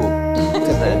 Ooh, look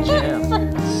at that jam.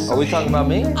 Are we talking about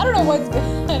me? I don't know what's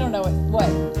good. I don't know what.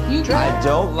 You try. I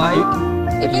don't like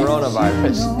the If it's-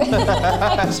 coronavirus.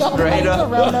 I don't Straight like up.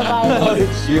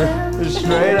 coronavirus. You're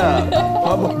Straight up.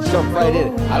 I'm gonna jump right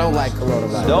in. I don't like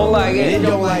coronavirus. Don't like it. And it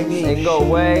don't like me. It can go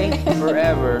away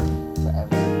forever.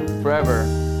 Forever. Forever.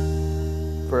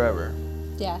 Forever.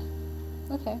 Yeah.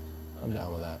 Okay. I'm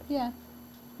down with that. Yeah.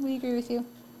 We agree with you.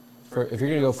 If you're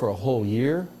gonna go for a whole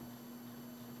year,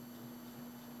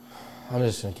 I'm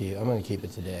gonna keep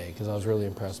it today because I was really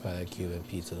impressed by that Cuban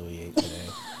pizza that we ate today.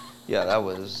 Yeah, that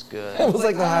was good. That was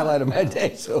like the highlight of my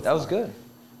day. So That was good.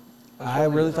 I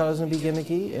really thought it was gonna be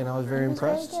gimmicky, and I was very It was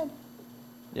very impressed. good.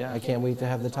 Yeah. I can't wait to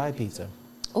have the Thai pizza.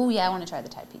 Oh yeah, I want to try the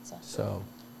Thai pizza. So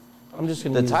I'm just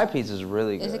gonna. The use- Thai pizza is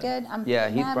really good. Is it good? I'm Yeah,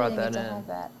 he mad brought we that didn't in. get to have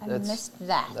that. I That's- missed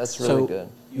that. That's really So good.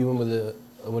 you went with the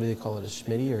what do they call it? A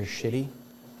schmitty or a shitty?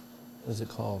 What is it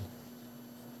called?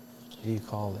 What do you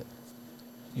call it?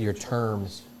 Your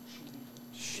terms.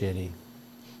 Shitty.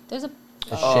 There's a.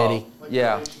 A shitty.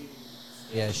 Yeah.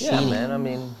 Yeah, Yeah, shitty. man. I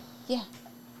mean, Yeah.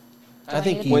 I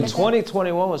think when you.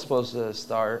 2021 was supposed to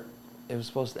start, it was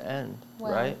supposed to end,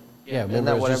 Wow. right? Yeah, Isn't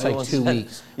remember that it what was just like everyone 2 said?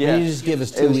 weeks. Yeah. You just give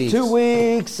us 2 It was weeks. 2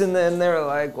 weeks, and then they were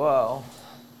like, well,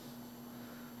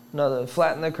 another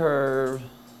flatten the curve.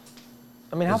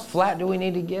 I mean, how flat do we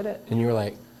need to get it? And you were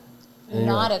like. and you're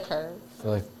Not like, a curve.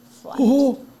 you're like, Flat.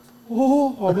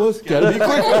 almost gotta be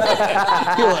quick.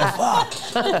 You're like,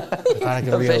 fuck. I thought I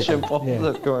could The reopen. fishing pole Yeah.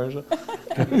 the commercial.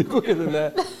 Quicker than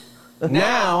that.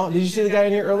 Now, did you see the guy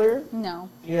in here earlier? No.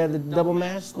 He had the double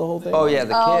mask, the whole thing. Oh, yeah,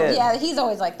 the Oh kid. yeah, he's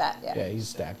always like that. Yeah. Yeah, he's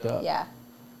stacked up. Yeah.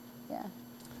 Yeah.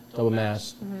 Double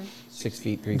mask, 6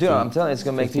 feet, 3 feet. Dude, I'm telling you, it's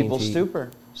going to make 15 people feet.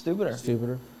 stupider.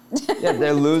 Stupider. Yeah,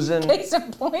 they're losing. Case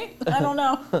in point. I don't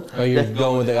know. Oh, you're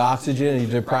going with the oxygen and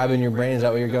you're depriving your brain. Is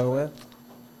that what you're going with?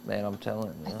 Man, I'm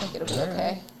telling I you. think it'll be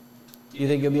okay. You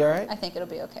think you'll be all right? I think it'll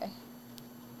be okay.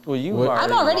 Well, you What-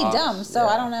 already I'm already lost. dumb, so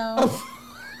I don't know.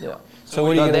 Yeah. So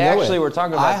what are you No, going to they go actually with? were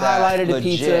talking about I that highlighted a legit.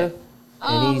 pizza,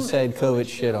 and he said COVID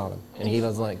shit on him, and he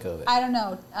doesn't like COVID. I don't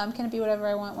know. Can it be whatever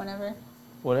I want whenever?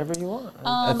 Whatever you want.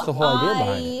 That's the whole idea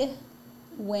behind it.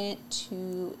 I went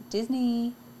to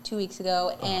Disney 2 weeks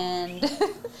ago, and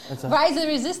That's a- Rise of the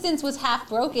Resistance was half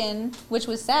broken, which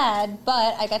was sad.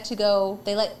 But I got to go.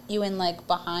 They let you in like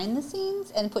behind the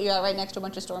scenes and put you out right next to a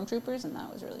bunch of stormtroopers, and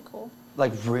that was really cool.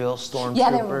 Like real stormtroopers.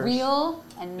 Yeah, they were real.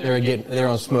 And They were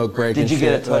on smoke break. Did and you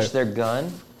get shit, to touch like- their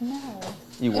gun? no.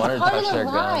 You It was wanted to part touch of the their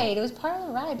gun. ride. It was part of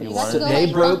the ride, but You you got wanted to to- go They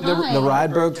like, broke behind. the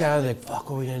ride broke down. They're like, fuck,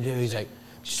 what are we gonna do? He's like,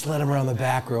 just let him around the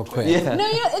back real quick. Yeah. No,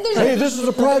 you know, there's Hey, this is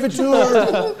a private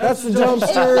tour. That's the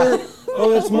dumpster. Oh,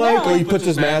 that's Mike. Oh, he puts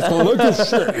his mask on. Look at this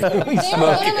shit. He's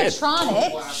they're smoking.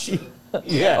 animatronics.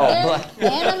 Yeah. Oh, black.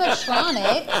 They're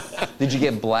animatronics. Did you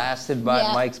get blasted by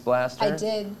Yeah, Mike's blaster? I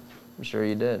did. I'm sure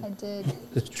you did. I did.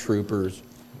 The troopers.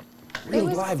 Real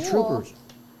was live cool. troopers.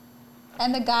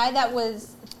 And the guy that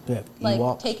was Yeah, like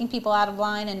Ewoks. taking people out of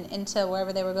line and into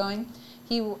wherever they were going,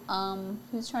 he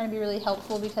was trying to be really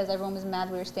helpful because everyone was mad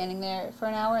we were standing there for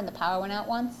an hour and the power went out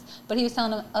once. But he was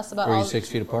telling us about Were all. you 6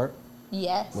 feet apart?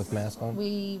 Yes. with mask on?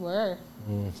 We were.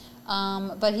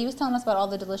 But he was telling us about all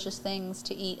the delicious things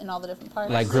to eat in all the different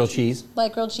parts. Like grilled cheese?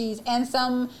 Like grilled cheese and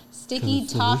some sticky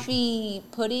Delicious. toffee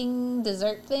pudding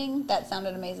dessert thing. That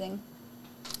sounded amazing.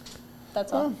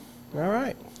 That's all. All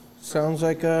right. Sounds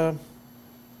like you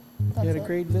That's had a it.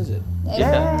 great visit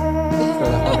Yeah. for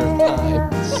the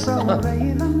 100th time.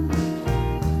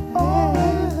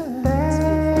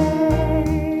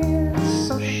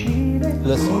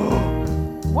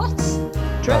 Listen, What? I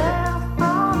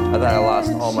thought I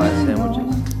lost all my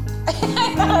sandwiches. I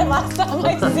thought I lost all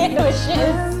my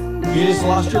sandwiches. you just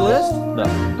lost your list? No.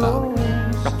 Oh.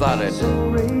 I thought I did.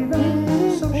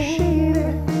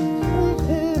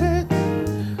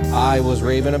 I was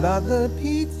raving about the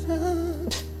pizza.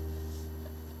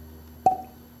 All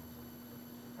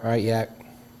right, Yak.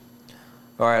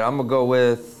 All right, I'm gonna go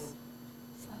with.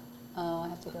 Oh, I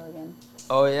have to go again.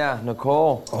 Oh yeah,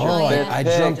 Nicole. Oh, yeah. I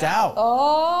Pick. jumped out.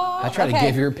 Oh, I tried to okay.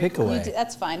 give your pick away.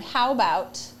 That's fine. How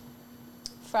about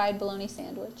fried bologna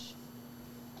sandwich?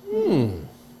 I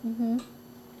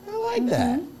like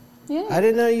that. Yeah. I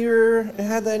didn't know you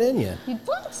had that in you.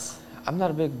 What? I'm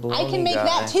not a big bologna I can make guy.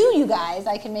 that too, you guys.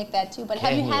 I can make that too. But have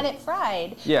Can you had you? it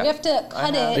fried? Yeah, You have to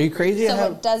cut have. it. Are you crazy? So I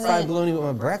have it doesn't. fried bologna with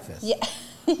my breakfast. Yeah.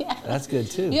 Yeah. That's good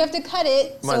too. You have to cut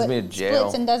it Reminds so me it of jail.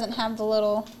 splits and doesn't have the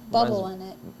little bubble in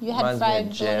it. You had reminds me of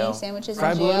fried jail. bologna sandwiches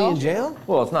Fried in jail? bologna in jail?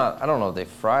 Well, it's not. I don't know if they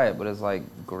fry it, but it's like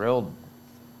grilled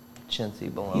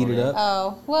chintzy bologna. Heat it up.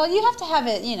 Oh, well, you have to have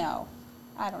it,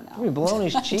 I don't know. I mean,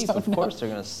 bologna's I cheap. don't Of know. course, they're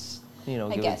gonna,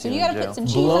 I give guess. it So to you you got to in put some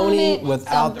jail. cheese on Bologna it.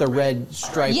 without the red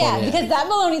stripe Yeah, on it. because that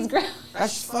bologna's gross.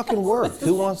 That's fucking work.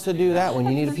 Who wants to do that when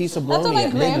you need a piece of That's what bologna my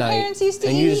at midnight? grandparents used to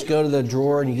and you eat. just go to the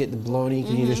drawer and you get the bologna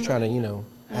because you're just trying to,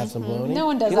 have some bologna. No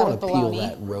one does you that don't with wanna peel bologna.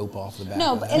 that rope off the back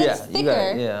No, of but that. and Yeah, it's you thicker.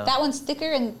 gotta- yeah. That one's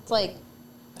thicker and it's like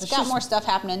it's got just more stuff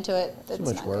happening to it. That's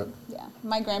much not work. good. Yeah,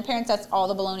 my grandparents. That's all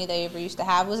the bologna they ever used to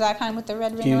have was that kind with the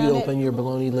red ring Do you around open it. your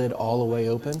bologna lid all the way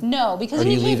open? No, because Or then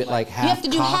do you can't- leave it, like, You have to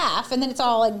do half-cocked? half, and then it's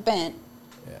all like bent,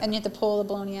 and you have to pull the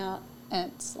bologna out,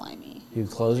 and it's slimy. You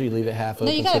close it, you leave it half No,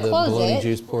 open you so gotta the close bologna it.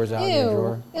 juice pours out in your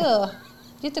drawer? Ew. You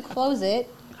have to close it.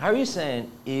 How are you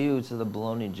saying ew to the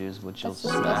bologna juice, which you'll That's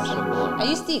smash a disgusting. bologna? I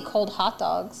used to eat cold hot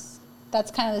dogs. That's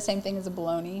kind of the same thing as a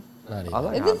bologna. Not even. I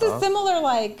like It's hot a dogs.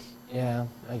 similar Yeah,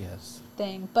 I guess.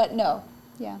 thing, but no,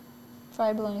 yeah,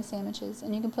 fried bologna sandwiches,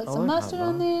 and you can put I some like hot mustard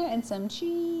on dogs. there and some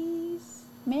cheese,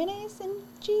 mayonnaise and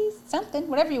cheese, something,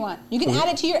 whatever you want. You can add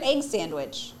it to your egg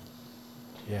sandwich.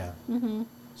 Yeah.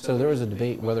 So there was a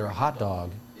debate whether a hot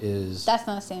dog is That's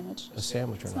not a sandwich. a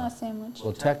sandwich or It's not. not a sandwich.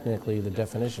 Well, technically, the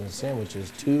definition of sandwich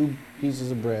is 2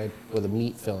 pieces of bread with a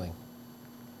meat filling.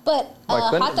 But Why a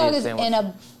couldn't hot it be a dog is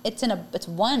sandwich? it's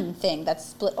one thing that's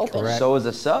split open. Correct. So is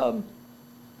a sub.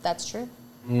 That's true.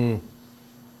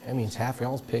 That means half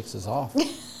y'all's picks is off.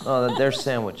 Oh, they're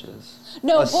sandwiches.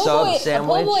 No, a sub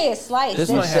sandwich. a po' boy is sliced. This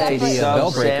They're might have to separate. be a Sub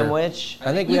bell breaker. sandwich.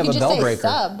 I think we You have could a just bell say breaker.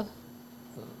 sub.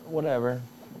 Whatever.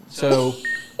 So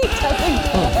It doesn't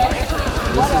matter.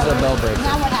 this is a bell breaker.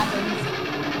 Now what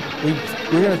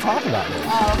happens? We're going to talk about this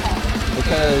Oh, okay.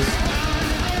 because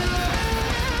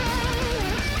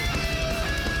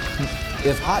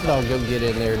if hot dog don't get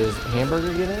in there, does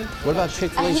hamburger get in? What about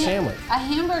Chick-fil-A sandwich? A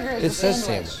hamburger is It a says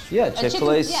sandwich. sandwich. Yeah, A chicken-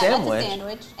 Chick-fil-A yeah, sandwich. That's a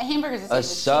sandwich. A hamburger is a A sandwich.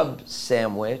 sub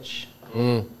sandwich.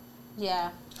 Yeah,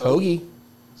 Hoagie.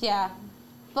 yeah,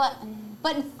 but I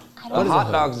A don't. is a hot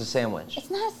hoagie? dog's a sandwich. It's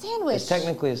not a sandwich. It's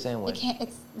technically a It sandwich. can't.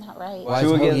 It's not right. Why is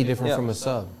Two again. hoagie different Yeah. from a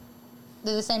sub?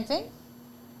 They're the same thing.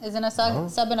 Isn't a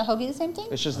sub and a hoagie the same thing?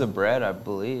 It's just the bread, I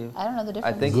believe. I don't know the I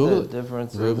difference. think Google the it.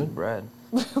 difference Ruben? is bread.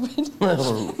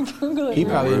 Google it. He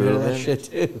probably invented that Ruben. shit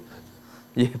too.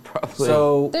 Yeah, probably.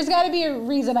 So There's got to be a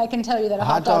reason I can tell you that a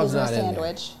hot dog dog's isn't a not in there.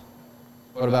 sandwich.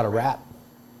 what about a wrap?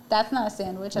 That's not a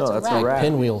sandwich. No, That's that's a a wrap. wrap.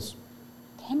 Pinwheels.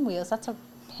 Pinwheels. That's a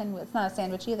pinwheel. It's not a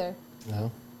sandwich either.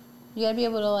 No. You gotta be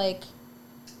able to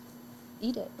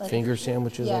eat it. Like, Finger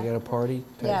sandwiches yeah. like at a party.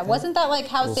 type Yeah, thing? wasn't that like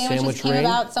how Little sandwiches sandwich came ring?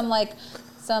 about?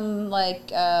 Some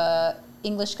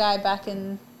English guy back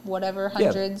in whatever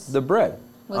hundreds. Yeah, the bread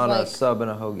was on a like- sub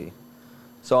and a hoagie.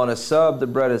 So on a sub, the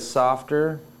bread is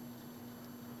softer,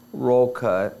 roll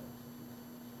cut,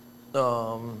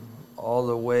 all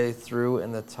the way through,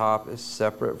 and the top is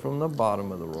separate from the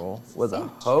bottom of the roll. With a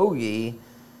Sandwich. hoagie,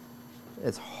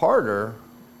 it's harder.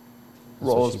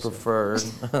 what Roll is she said. preferred.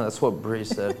 That's what Bree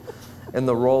said. And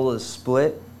the roll is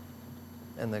split,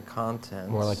 and the contents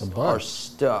More like a bun. are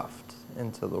stuffed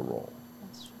into the roll.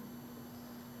 That's true.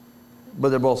 But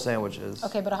they're both sandwiches.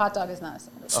 Okay, but a hot dog is not a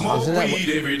sandwich. Smoke Isn't that weed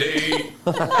every day.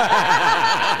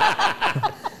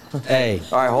 Hey,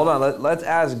 All right, hold on. Let's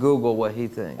ask Google what he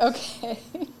thinks. Okay.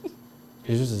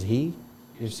 yours is he?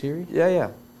 Your Siri? Yeah.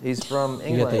 He's from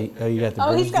You got England. the you got the Oh,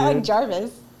 British he's got like dude?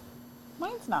 Jarvis.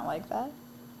 Mine's not like that.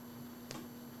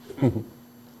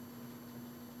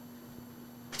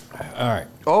 All right.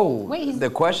 Oh, Wait, he's- the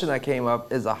question that came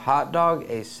up is a hot dog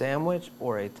a sandwich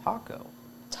or a taco?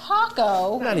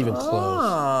 Taco. Not even close.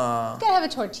 Ah. You gotta have a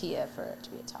tortilla for it to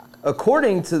be a taco.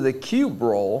 According to the Cube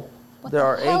Roll, What there the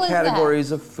are hell 8 is that?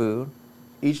 categories of food,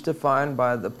 each defined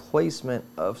by the placement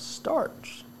of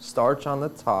starch. Starch on the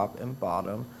top and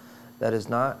bottom that is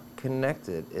not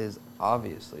connected is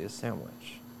obviously a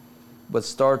sandwich. But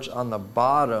starch on the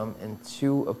bottom and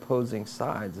 2 opposing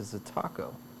sides is a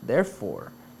taco.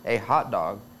 Therefore, a hot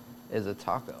dog is a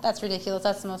taco. That's ridiculous.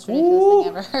 That's the most ridiculous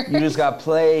thing ever heard. You just got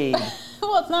played.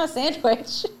 Well, it's not a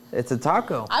sandwich. It's a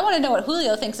taco. I want to know what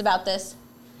Julio thinks about this.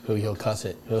 He'll cuss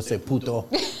it. He'll say puto.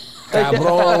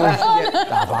 Cabron.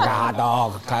 Hot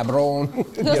dog. Cabron. He'll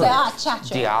say, chacho.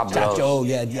 Diablo. Chacho.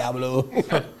 Yeah, Diablo.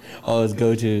 All his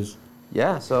go-tos.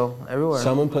 Yeah, so everywhere.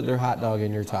 Someone put their hot dog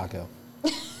in your taco.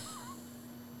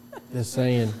 Just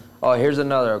saying. Oh, here's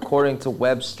another. According to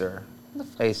Webster,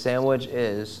 a sandwich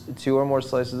is 2 or more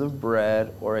slices of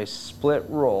bread or a split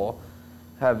roll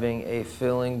having a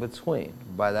filling between.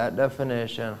 By that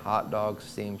definition, hot dog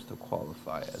seems to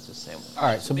qualify as a sandwich. All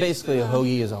right, so basically a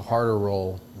hoagie is a harder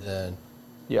roll than...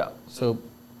 Yeah. So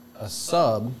a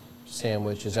sub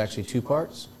sandwich is actually 2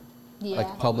 parts? Yeah. Like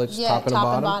Publix, Yeah, top and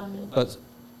bottom? But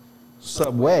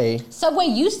Subway, Subway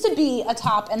used to be a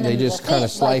top and then They just the kinda thing,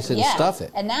 slice it and stuff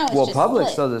it. And now it's Well, just Publix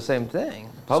split. does the same thing.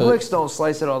 Publix don't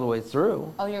slice it all the way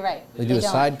through. Oh, you're right. They do a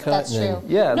don't. side cut That's and then- true.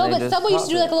 Yeah, No, they but just Subway used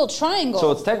to do top like it. a little triangle.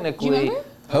 So it's Do you technically remember?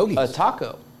 hoagies. a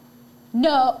taco.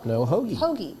 No. No, hoagie.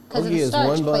 Hoagie, 'cause of Hoagie the is starch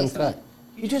one bun placement. cut.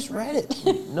 You just read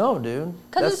it. No, dude.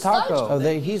 'Cause That's it's starch. taco. Oh,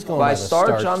 he's going by by the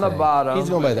starch on the thing. bottom He's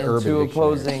going by the and Urban 2 Dictionary.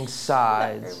 opposing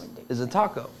sides is a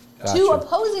taco. Gotcha. 2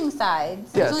 opposing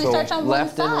sides. Yeah, There's only so starch on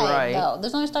left one and side, right. though.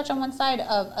 There's only starch on one side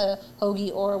of a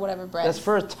hoagie or whatever bread. That's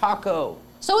for a taco.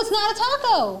 So it's not a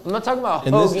taco. I'm not talking about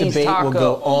And this hoagie's debate taco. will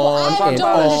go on I and don't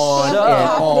on understand and what's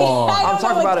happening. on. I I'm don't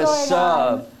talking know about a what's going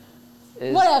on. sub.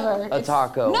 Is Whatever. A It's-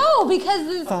 taco. No, because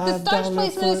the starch $5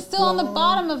 placement is still on the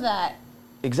bottom of that.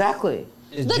 Exactly.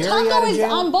 Is The Jerry taco out of is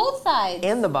jail? on both sides.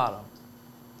 And the bottom.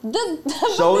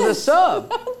 So is a sub.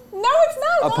 No, it's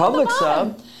not. A It's on the Publix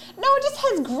bottom. sub. No, it just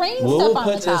has grain We'll stuff on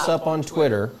put the top. this up on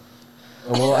Twitter,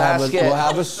 and we'll Ask it.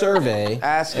 have a survey,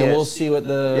 Ask and it. we'll see what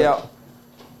the Yeah.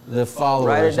 Write it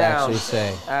followers down. actually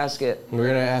say. Ask it. We're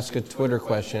gonna ask a Twitter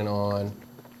question on.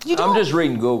 You I'm don't- just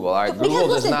reading Google. All right, Because Google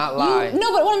does listen, not lie.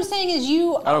 No, but what I'm saying is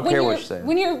I don't when care what you're- you're saying.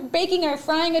 When you're baking or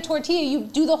frying a tortilla, you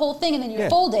do the whole thing and then you Yeah.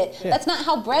 fold it. Yeah. That's not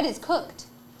how bread is cooked.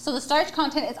 So the starch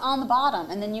content is on the bottom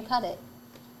and then you cut it.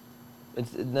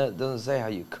 It doesn't say how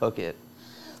you cook it.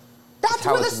 That's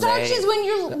how where the it's starch made. is when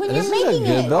you're This is a making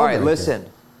good it. bell All right, breaker. listen.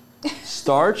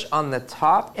 Starch on the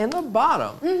top and the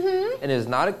bottom, and is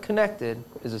not connected,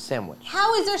 is a sandwich.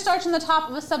 How is there starch on the top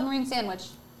of a submarine sandwich?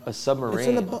 A submarine. It's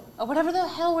in the Or whatever the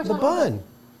hell we're the talking about. bun.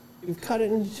 You've cut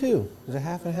it into 2. It's a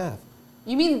half and half.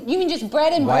 You mean just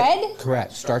bread and White- bread?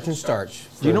 Correct. Starch and starch.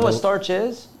 Do you know what For the- starch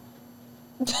is?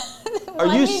 Are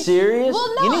I you mean- serious?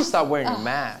 Well, no. You need to stop wearing your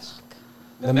mask.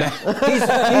 The he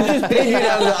just paid you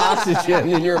down the oxygen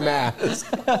in your mask.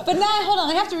 But now, hold on,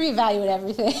 I have to reevaluate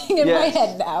everything in my Yes.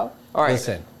 head now. All right.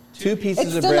 Listen, 2 pieces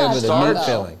It's of still bread not with a starch. meat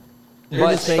filling. They're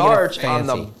But just making it starch on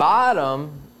the fancy.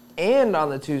 bottom and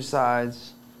on the 2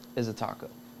 sides is a taco.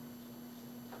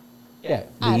 Yeah,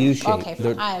 the I'm- U shape, okay,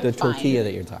 the I'm tortilla fine.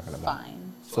 that you're talking about.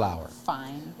 Fine, Flour,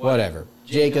 fine. whatever.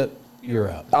 Jacob,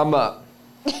 you're up. I'm up.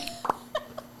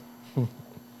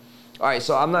 All right,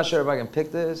 so I'm not sure if I can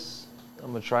pick this. I'm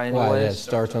gonna try Why, that anyways.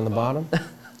 starch on the bottom?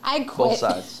 I quit. Both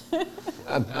sides.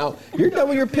 I'm out. You're done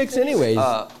with your picks anyways.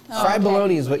 Fried okay.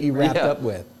 bologna is what you wrapped Yeah. up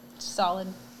with. Solid.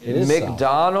 It is solid.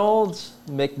 McDonald's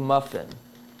McMuffin.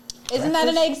 Isn't that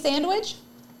an egg sandwich?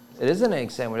 It is an egg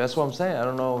sandwich. That's what I'm saying. I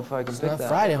don't know if I can It's pick not that.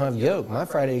 fried. They don't have yolk. My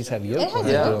fried eggs have yolk It when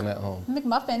has I do yolk. them at home.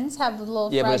 McMuffins have the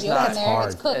little Yeah, but fried it's yolk not- in there.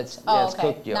 That's It's hard. cooked. It's oh, it's okay.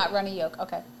 cooked yolk. Not runny yolk.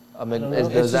 Okay. I don't know.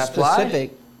 Does It's that fly?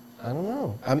 specific. I don't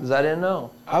know. Because I didn't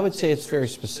know. I would say it's very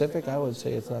specific. I would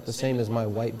say it's not the same as my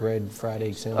white bread fried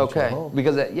egg sandwich Okay. at home.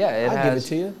 Because it I'll give it has,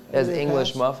 to you. it has I'll give it a English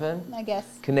pass. muffin, I guess.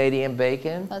 Canadian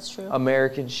bacon, That's true.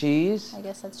 American cheese, I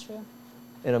guess that's true.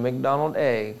 and a McDonald's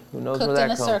egg. Who knows Cooked where in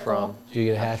that a comes circle. from? Do you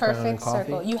get a hash brown and Perfect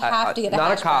coffee? circle. You have to get a Not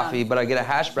hash a coffee, brown. but I get a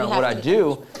hash brown. You What have I to get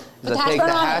do Put is the I hash take the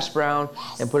brown on hash it. brown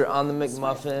Yes. and put it on the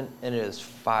McMuffin, and it is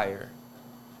fire.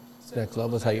 Next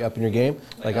level is how you up in your game.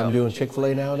 Like I'm doing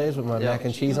Chick-fil-A nowadays with my Yeah. mac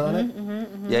and cheese on it. Yeah,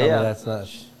 Tell me yeah. that's not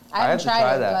I haven't have to tried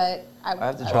try it, that. but I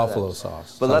have to try buffalo that.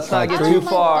 sauce. But So let's not try get I three- too like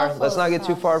far. buffalo Let's not get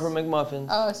too far sauce. from McMuffins.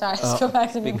 Oh, sorry. Let's go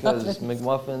back to Because McMuffins.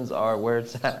 McMuffins are where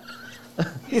it's at.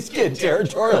 He's getting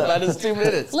territorial. That is 2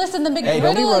 minutes. Listen, the Hey,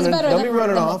 don't be McGriddle is running- better don't than be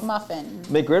running the off. McMuffin.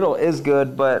 McGriddle is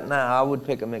good, but nah, I would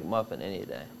pick a McMuffin any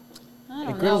day. I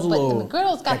don't McGriddle's a know, little. but the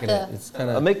McGriddle's got decadent. the. It's kind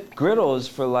A of. McGriddle is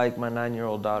for like my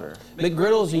 9-year-old daughter.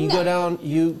 McGriddles, you go down,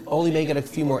 you only make it a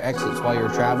few more exits while you're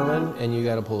traveling, and you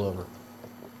got to pull over.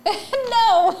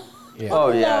 No. Yeah. Oh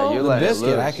yeah, No. you're the letting it biscuit,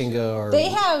 loose. I can go. Or, They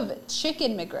have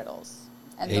chicken McGriddles,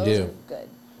 and They those do. are good.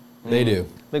 They do.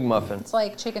 McMuffin. It's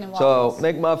like chicken and So waffles.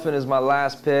 McMuffin is my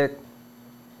last pick,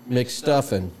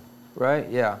 McStuffin. right?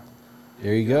 Yeah,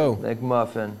 There you go.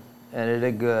 McMuffin, and it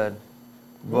is good.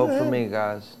 Vote for me,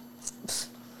 guys.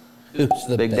 Who's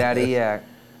the Big best? Daddy Yak.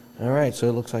 All right, so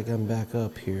it looks like I'm back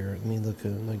up here. Let me look.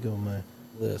 Let me go on my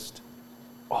list.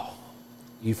 Oh,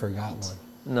 you forgot one.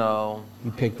 No,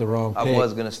 You picked the wrong pick. I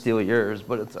was gonna steal yours,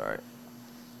 but it's all right.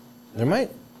 There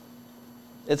might.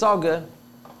 It's all good.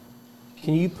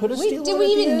 Can you put a steal? Wait, do on we at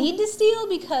the even end? need to steal?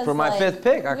 Because For my like, fifth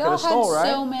pick, I we all coulda stole, had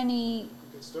right? so many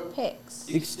picks.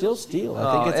 You can still steal. I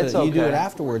Oh, think it's you do it okay.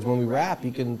 afterwards when we wrap.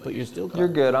 You can put your steal card. You're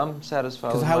good. I'm satisfied.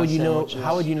 Because with how my would you know? sandwiches.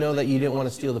 How would you know that you didn't want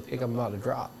to steal the pick I'm about to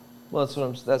drop? Well, that's what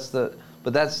I'm.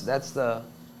 That's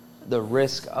the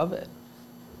risk of it.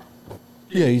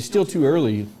 Yeah, you steal too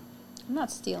early. I'm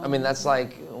not stealing. I mean, that's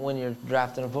like when you're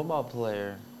drafting a football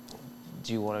player.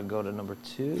 Do you want to go to number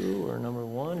 2 or number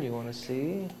 1? Do you want to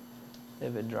see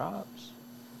if it drops?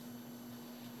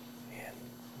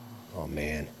 Oh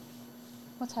man.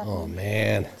 What's happening? Oh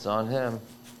man. It's on him.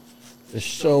 There's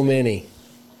so many.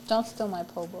 Don't steal my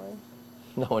po' boy.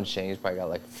 No one's changed. He's probably got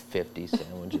like 50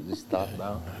 sandwiches he's thought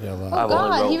about. I got a Oh lot. I've only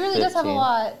God, wrote he really does have a 15.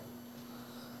 lot.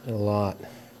 Got a lot.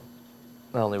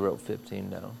 I only wrote 15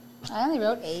 down. I only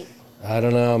wrote 8. I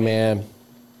don't know, man.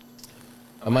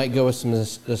 I might go with some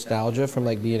nostalgia from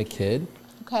like being a kid.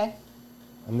 Okay.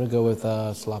 I'm gonna go with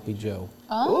Sloppy Joe.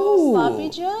 Oh, Ooh. Sloppy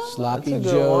Joe. Sloppy That's a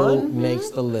good Joe one. makes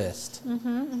the list.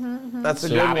 That's a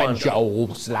good one. Joe,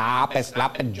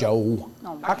 Sloppy Joe.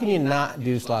 Oh, How can you not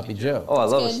do Sloppy Joe? Oh, I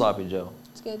love a good. Sloppy Joe.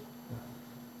 It's good.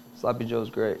 Sloppy Joe's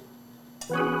great.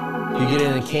 You get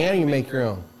it in a can or you make your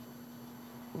own?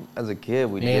 As a kid,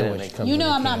 we'd get it in a Sandwich can. comes You in know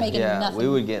a I'm not can. making Yeah, nothing. we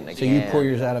would get in a So can. you pour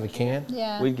yours out of a can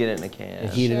Yeah. We'd get it in a can. and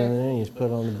heat it Sure. in there and you just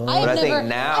put it on the bun? I But have I think never,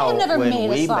 now I have never when made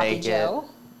we a Sloppy make it, Joe.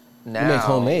 Now, We make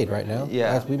homemade right now.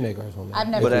 Yeah. We make ours homemade. I've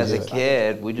never But made as a Sloppy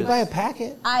kid, we You just buy a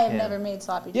packet? I have Yeah. never made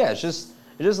Sloppy Joe. yeah, it's just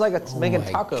like making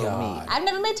my taco God. meat. I've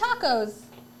never made tacos.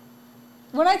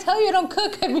 When I tell you I don't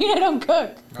cook, I mean I don't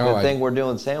cook. Oh, Good thing we're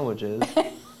doing sandwiches.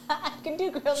 I can do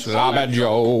grilled cheese. Sloppy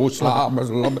Joe, Sloppy.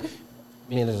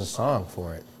 I mean, there's a song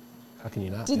for it. How can you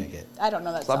not pick it? I don't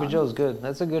know that Sloppy song. Joe's good.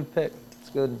 That's a good pick. It's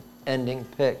a good ending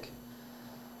pick.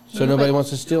 So can nobody put- wants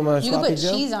to steal my You can Sloppy put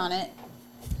Joe? cheese on it,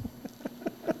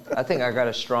 I think I got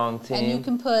a strong team. and you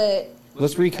can put.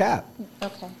 Let's recap.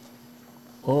 Okay.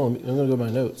 Hold on, I'm gonna go to my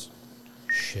notes.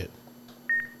 Shit.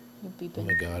 You're Oh beeping.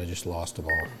 my God, I just lost them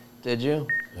all. Did you?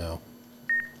 No.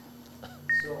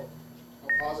 So,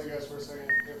 I'll pause you guys for a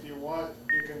second. If you want,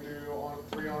 you can do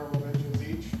 3 honorable mentions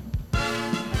each.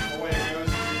 The way it goes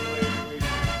is usually we do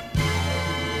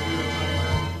the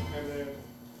timer, and then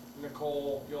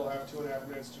Nicole, you'll have 2.5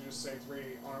 minutes to just say 3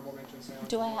 honorable mention sandwiches.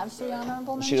 Do I have 3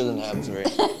 honorable mentions? She doesn't have 3.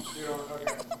 You don't?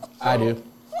 Okay. I So, do.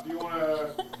 Do you want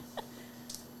to?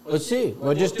 Let's see.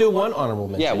 We'll just do one honorable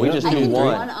mention. Yeah, we You don't just have I to do can three. do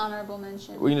one. one honorable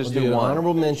mention. We can just We'll do do an one.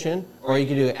 honorable mention, or you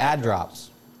can do ad drops.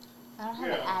 I don't have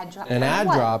an Yeah. ad drop. An ad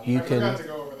What? drop, you I forgot can. to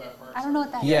go over that part. I don't know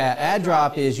what that is. Yeah, ad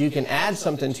drop is you can add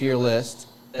something to your list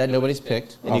that nobody's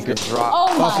picked. And you off your- could drop.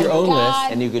 Oh off my your own God.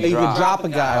 list. And you could You drop. could drop a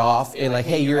guy off and like,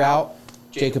 hey, you're out.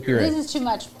 Jacob, you're This in. is too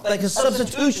much. Like a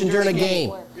substitution during a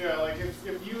game. Yeah, like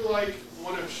if you like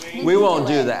one of Shane's. We won't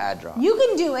do do it. the ad drop. You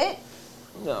can do it.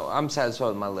 No, I'm satisfied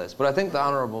with my list. But I think the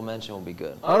honorable mention will be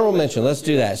good. Honorable mention, let's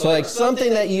do that. So like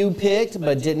something that you picked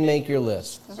but didn't make your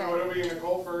list. So it'll be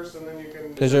Nicole first, and then you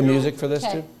can. Is there music for this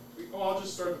Okay. too? Well, I'll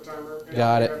just start the timer. And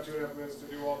Got you it. have 2.5 minutes to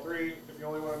do all 3. If you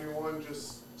only want to do one,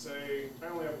 just say,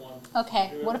 I only have 1.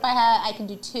 Okay. Yeah. What if I can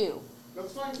do 2?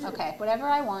 That's fine too. Okay. Whatever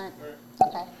I want. All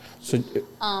right. Okay. So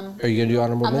are you gonna do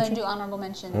honorable I'm going mention? to do honorable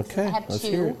mentions. Okay, I have let's 2.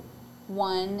 hear it.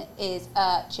 One is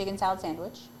a chicken salad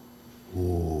sandwich.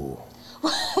 Ooh.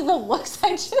 The looks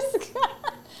I just got.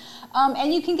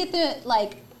 And you can get the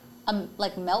like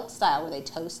melt style where they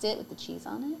toast it with the cheese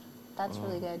on it. That's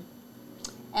really good.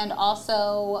 And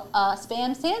also a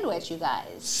Spam sandwich, you guys.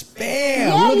 Spam!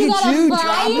 Yeah, Look you at gotta you fry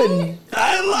dropping. it.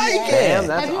 I like Damn, it.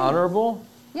 that's Have you- honorable?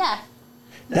 Yeah.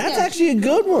 That's Yeah. actually a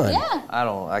good one. Yeah.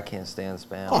 I can't stand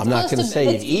spam. Oh, I'm not close gonna to- say you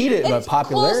it's- eat it, but it's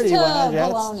popularity close to wise,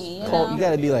 that's bologna, you cult. know? You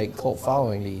gotta be like cult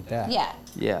following to eat that. Yeah.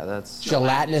 Yeah, that's.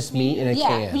 Gelatinous meat in a Yeah.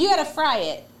 can. But you gotta fry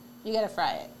it. You gotta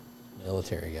fry it.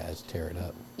 Military guys tear it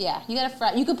up. Yeah. You gotta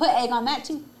fry. You could put egg on that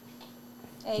too.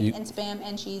 Egg You- and Spam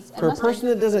and cheese and For a mustard. person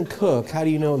that doesn't cook, how do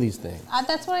you know these things?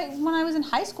 That's why when I was in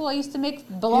high school, I used to make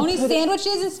bologna put it-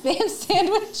 sandwiches and Spam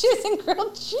sandwiches and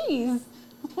grilled cheese.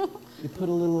 You put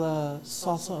a little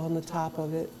salsa on the top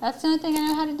of it. That's the only thing I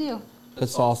know how to do. Put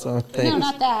salsa on things. No,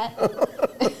 not that.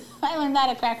 I learned that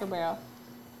at Cracker Barrel.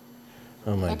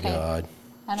 Oh my Okay. God.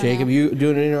 I don't Jacob, know. you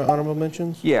doing any honorable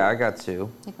mentions? Yeah, I got 2.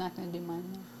 He's not gonna do mine.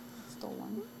 Though. Stole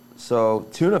one. So,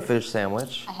 tuna fish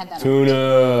sandwich. I had that.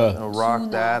 Tuna. I'll rock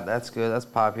Tuna. that. That's good. That's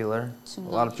popular. Tuna.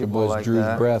 A lot of Your people boy's like Drew's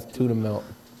that. breath. Tuna melt.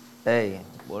 Hey,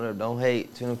 whatever. Don't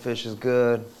hate. Tuna fish is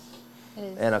good. It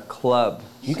is. And a club.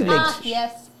 You can make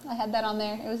Yes. I had that on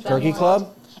there. It was Turkey that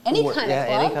club? Any kind yeah, of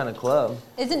club. any kind of club.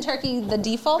 Isn't turkey the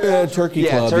default? Yeah, though? turkey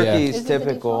Yeah, club. turkey's Is it the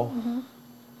typical. default?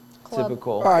 Club.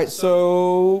 Typical. All right,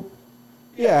 so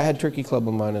yeah, I had turkey club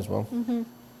on mine as well.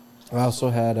 I also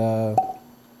had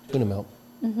tuna melt.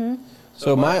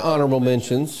 So my honorable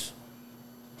mentions,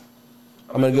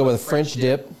 I'm gonna go with a French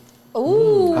dip.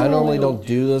 Ooh. I normally don't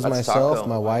do those That's myself. taco.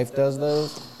 My wife does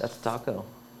those. That's taco.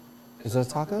 Is that a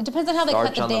taco? It depends on how they cut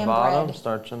Starch the on the damn bottom, bread.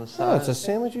 starch on the Oh, side. it's a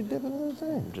sandwich you dip in the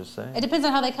thing. I'm just saying. It depends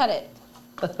on how they cut it.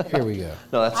 Here we go.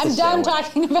 No, that's I'm the done sandwich.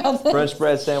 talking about this. French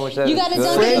bread sandwich. That You is got to good.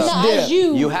 dunk it in the French dip. au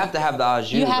jus. You have to have the au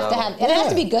jus. You have to though. have, and it has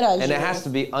to be good au jus. And it has to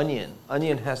be onion.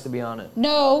 Onion has to be on it.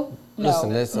 No.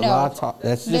 Listen, that's a lot of talk.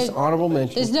 That's just There's- honorable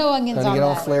mention. there's no onions Nothing to on get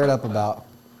all that. flared up about.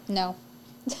 No.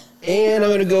 And I'm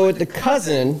going to go with the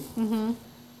cousin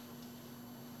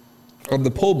of the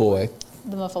pull boy.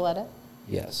 The muffaletta.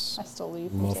 Yes. I stole you.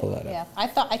 Muffaletta. Yeah.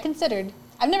 I considered.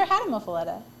 I've never had a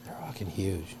muffaletta. They're fucking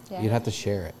huge. Yeah. You'd have to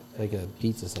share it. Like a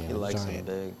pizza sandwich. He likes giant.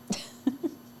 them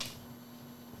big.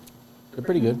 They're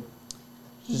pretty good.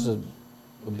 It's just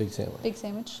a big sandwich. Big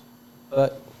sandwich.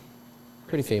 But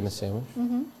pretty famous sandwich.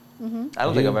 I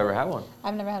don't think I've ever had one.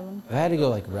 I've never had one. If I had to go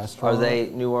like restaurant. Are they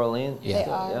New Orleans? Yeah.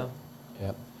 They are. Yeah.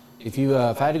 Yep.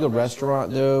 If I had to go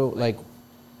restaurant though, like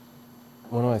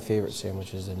one of my favorite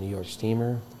sandwiches, the New York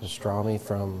Steamer pastrami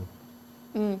from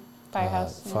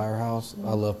Firehouse. yeah. Firehouse.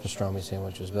 I love pastrami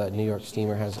sandwiches, but that New York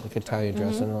Steamer has like Italian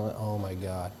dressing on it. Oh my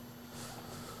god.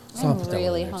 So I'll I'm put that one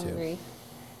really in there, too. hungry.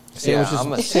 Sandwiches,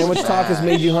 I'm a sandwich talk has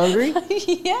made you hungry?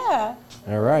 Yeah.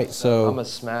 All right, I'm so gonna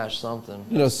smash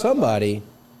something. somebody.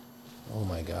 Oh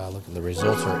my god, look at the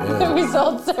results are The in.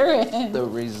 results are in. The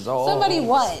result. Somebody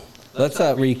what? Let's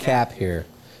recap here.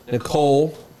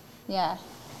 Nicole Yeah.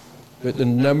 with the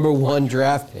 #1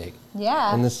 draft pick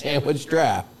Yeah. in the sandwich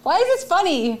draft. Why is this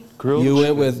funny? You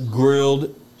went with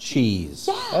grilled cheese.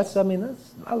 That's.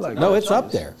 I like. No, it's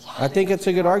up there. I think it's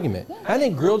a good argument. I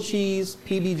think grilled cheese,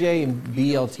 PBJ, and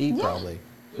BLT probably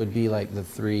would be like the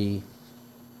three.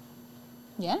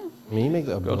 Yeah. I mean, you make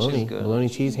the Grilled cheese bologna, is good. bologna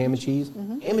cheese, ham and cheese.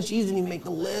 Ham and cheese didn't even make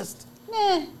the list.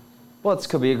 Meh. Well, it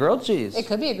could be a grilled cheese. It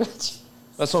could be a grilled cheese.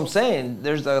 That's what I'm saying.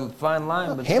 There's a fine line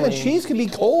between. Ham and cheese could be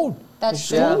cold. That's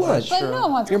There's true. so much. But True. no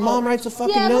one wants Your cold. mom writes a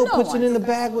fucking Yeah, but note, no puts one it in the wants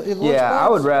bag. With Yeah, I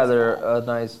would lunchbox. rather a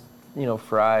nice,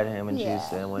 fried ham and Yeah, cheese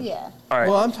sandwich. yeah. All right.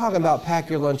 Well, I'm talking about pack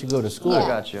your lunch and go to school. Yeah. I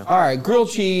got you. All right, grilled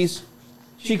cheese.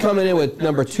 She coming in with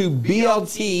 #2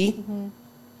 BLT.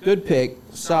 Good pick,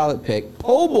 solid pick.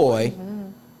 Po' boy,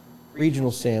 regional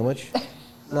sandwich.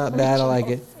 Not bad, I like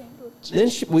it.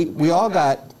 Then we all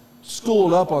got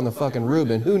schooled up on the fucking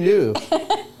Reuben. Who knew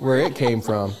where it came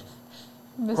from?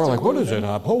 We're like, what is it?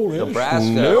 Polish?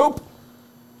 Nebraska. Nope.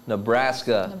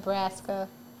 Nebraska. Nebraska.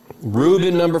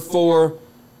 Reuben #4.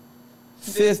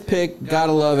 5th pick,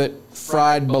 gotta love it.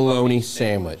 Fried bologna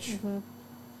sandwich.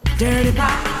 Dirty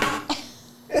pie.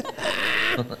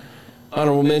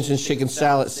 Honorable mentions: chicken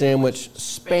salad sandwich,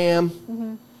 spam.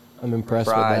 I'm impressed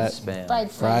Fried with that. spam.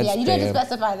 Fried Fried spam. Yeah, you didn't spam.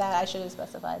 specify that. I should have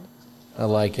specified. I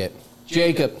like it.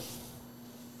 Jacob,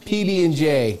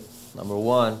 PB&J.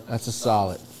 #1. That's a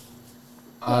solid.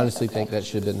 I honestly think that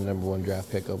should have been the #1 draft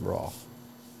pick overall.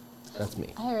 That's me.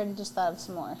 I already just thought of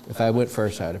some more. If I went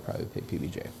first, I would have probably picked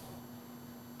PB&J.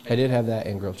 I did have that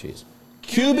and grilled cheese.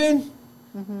 Cuban,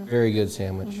 very good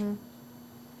sandwich.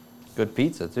 Good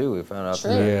pizza too. We found out.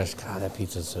 True. today. Yes, God, that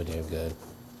pizza's so damn good.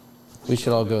 We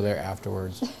should all go there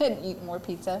afterwards. And eat more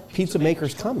pizza. Pizza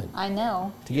maker's coming I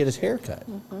know. to get his hair cut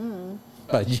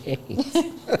by James.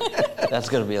 That's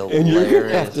gonna be And you're going to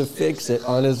have hilarious. to fix it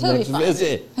on his He'll be next fine.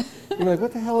 visit. You're like,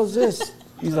 what the hell is this?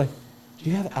 He's like, do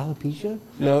you have alopecia?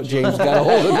 No, James got a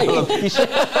hold of me.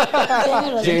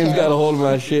 James got a hold of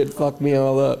my shit, fucked me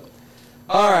all up.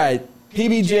 All right,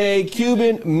 PBJ,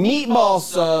 Cuban, meatball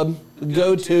sub,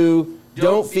 go to.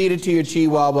 Don't feed it to your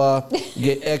chihuahua.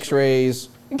 Get x-rays.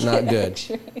 Not good.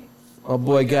 My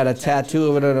boy got a tattoo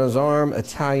of it on his arm.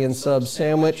 Italian sub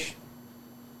sandwich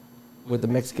with the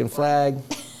Mexican flag.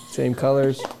 Same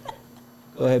colors.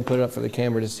 Go ahead and put it up for the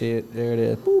camera to see it. There it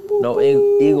is. Boop, boop, No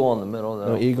boop. eagle in the middle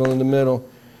though. No eagle in the middle.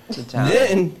 It's Italian.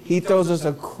 Then he throws us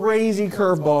a crazy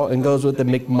curveball and goes with the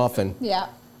McMuffin. Yeah.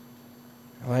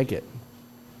 I like it.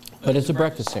 But it's a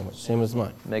breakfast sandwich, same as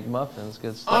mine. Make muffins.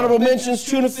 Good stuff. Honorable mentions,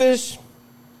 tuna fish,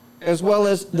 as well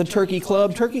as the Turkey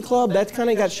Club. Turkey Club, that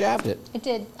kind of got shafted. It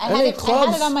did. I I had think it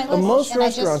clubs, on my list. most and I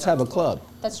restaurants have a club.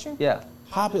 That's true. Yeah.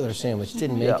 Popular sandwich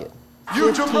didn't make Yeah. it.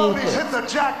 You jabronis hit the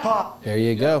jackpot. There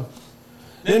you go.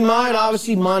 Then mine,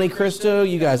 obviously, Monte Cristo.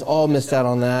 You guys all missed out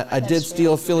on that. I did That's true.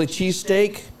 steal Philly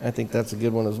cheesesteak. I think that's a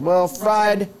good one as well.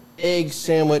 Fried egg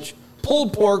sandwich,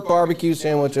 pulled pork barbecue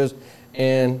sandwiches,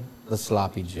 and the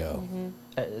Sloppy Joe.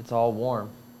 It's all warm.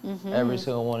 Every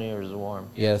single one of yours is warm.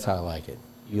 Yeah, that's how I like it.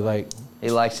 You like He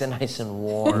likes it nice and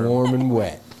warm. warm and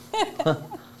wet.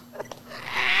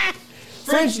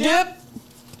 French dip,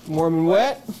 warm and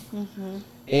wet.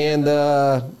 And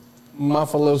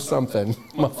muffalo something.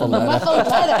 Muffaletta.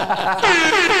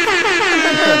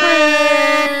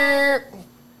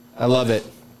 I love it.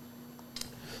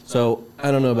 So,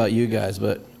 I don't know about you guys,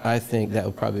 but I think that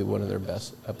would probably be one of their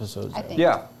best episodes. I think.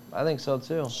 Yeah, I think so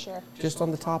too. Sure. Just on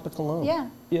the topic alone. Yeah.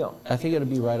 Yeah. I think it'll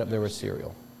be right up there with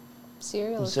cereal.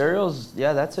 Cereal. Cereals,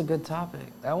 yeah, that's a good topic.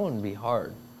 That wouldn't be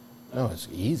hard. No, it's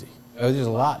easy. There's a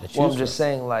lot to choose Well, I'm from. just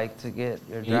saying, like, to get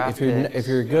your draft If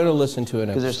you're going to listen to an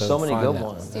episode, 'Cause there's so many find good that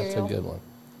ones. That's a Cereal. good one.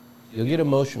 You'll get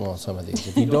emotional on some of these.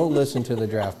 If you don't listen to the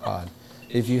draft pod,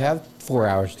 if you have 4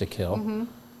 hours to kill,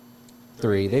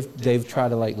 3, they've tried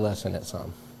to like lessen it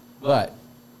some. But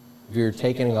if you're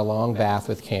taking a long bath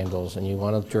with candles and you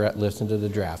want to listen to the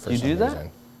draft for You some do that?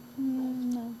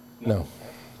 reason. No.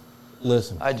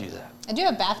 Listen. I do that. I do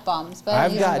have bath bombs, but I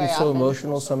I've don't use them gotten very so often.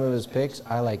 emotional some of his picks,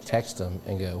 I like text him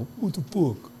and go, what the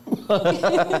fuck?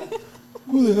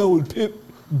 Who the hell would pick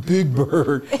Big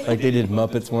Bird? Like they did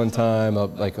Muppets one time,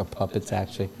 like a Puppets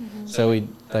actually. So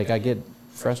I get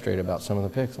frustrated about some of the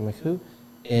picks. I'm like, who?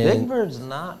 And Big Bird's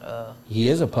not he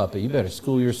is a puppet. You better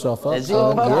school yourself up. Is he a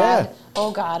son. puppet? Yeah. Oh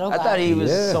God. Oh I God. thought he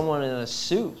was Yeah. someone in a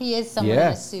suit. He is someone Yeah.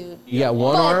 in a suit. You got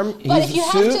one arm, But he's if you a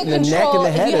have suit, to and the neck control, and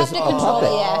the head if you is have a to control puppet.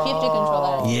 it, yeah. If you have to control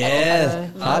that.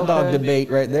 Yes. Hot dog Okay. debate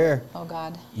right there. Oh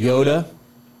God. Yoda.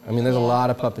 I mean, there's a Yeah. lot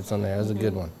of puppets on there. That's a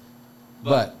good one.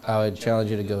 But I would challenge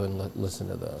you to go and listen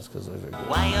to those because those are good.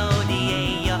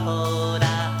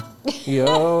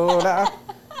 Yoda.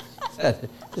 That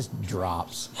just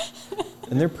drops.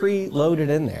 And they're pre-loaded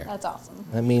in there. That's awesome.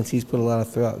 That means he's put a lot of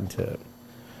thought into it.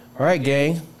 All right,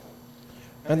 gang.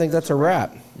 I think that's a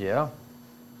wrap. Yeah.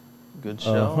 Good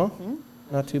show.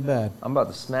 Not too bad. I'm about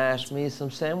to smash me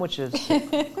some sandwiches.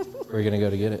 We're going to go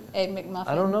to get it. Egg McMuffin.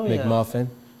 I don't know yet. McMuffin.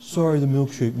 Sorry, the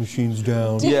milkshake machine's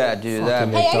down. Yeah, dude. That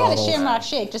Fucking Hey, I got a McDonald's. Shamrock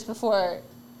Shake just before.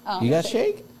 You got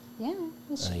shake? Yeah.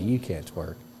 it's- You can't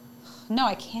twerk. No,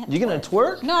 I can't. You gonna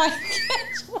twerk? No, I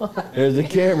can't. twerk. There's the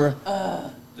camera.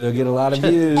 They'll get a lot of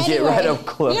views. Get right up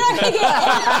close. You're not gonna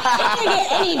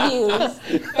get any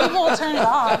views. People will turn it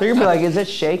off. They're gonna be like, is it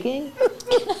shaking?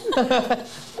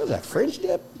 What was that, French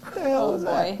dip? What the hell Oh was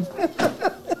that?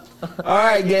 boy. All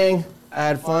right, gang. I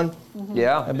had fun.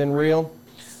 Yeah. I've been real.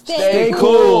 Stay Stay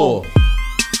cool.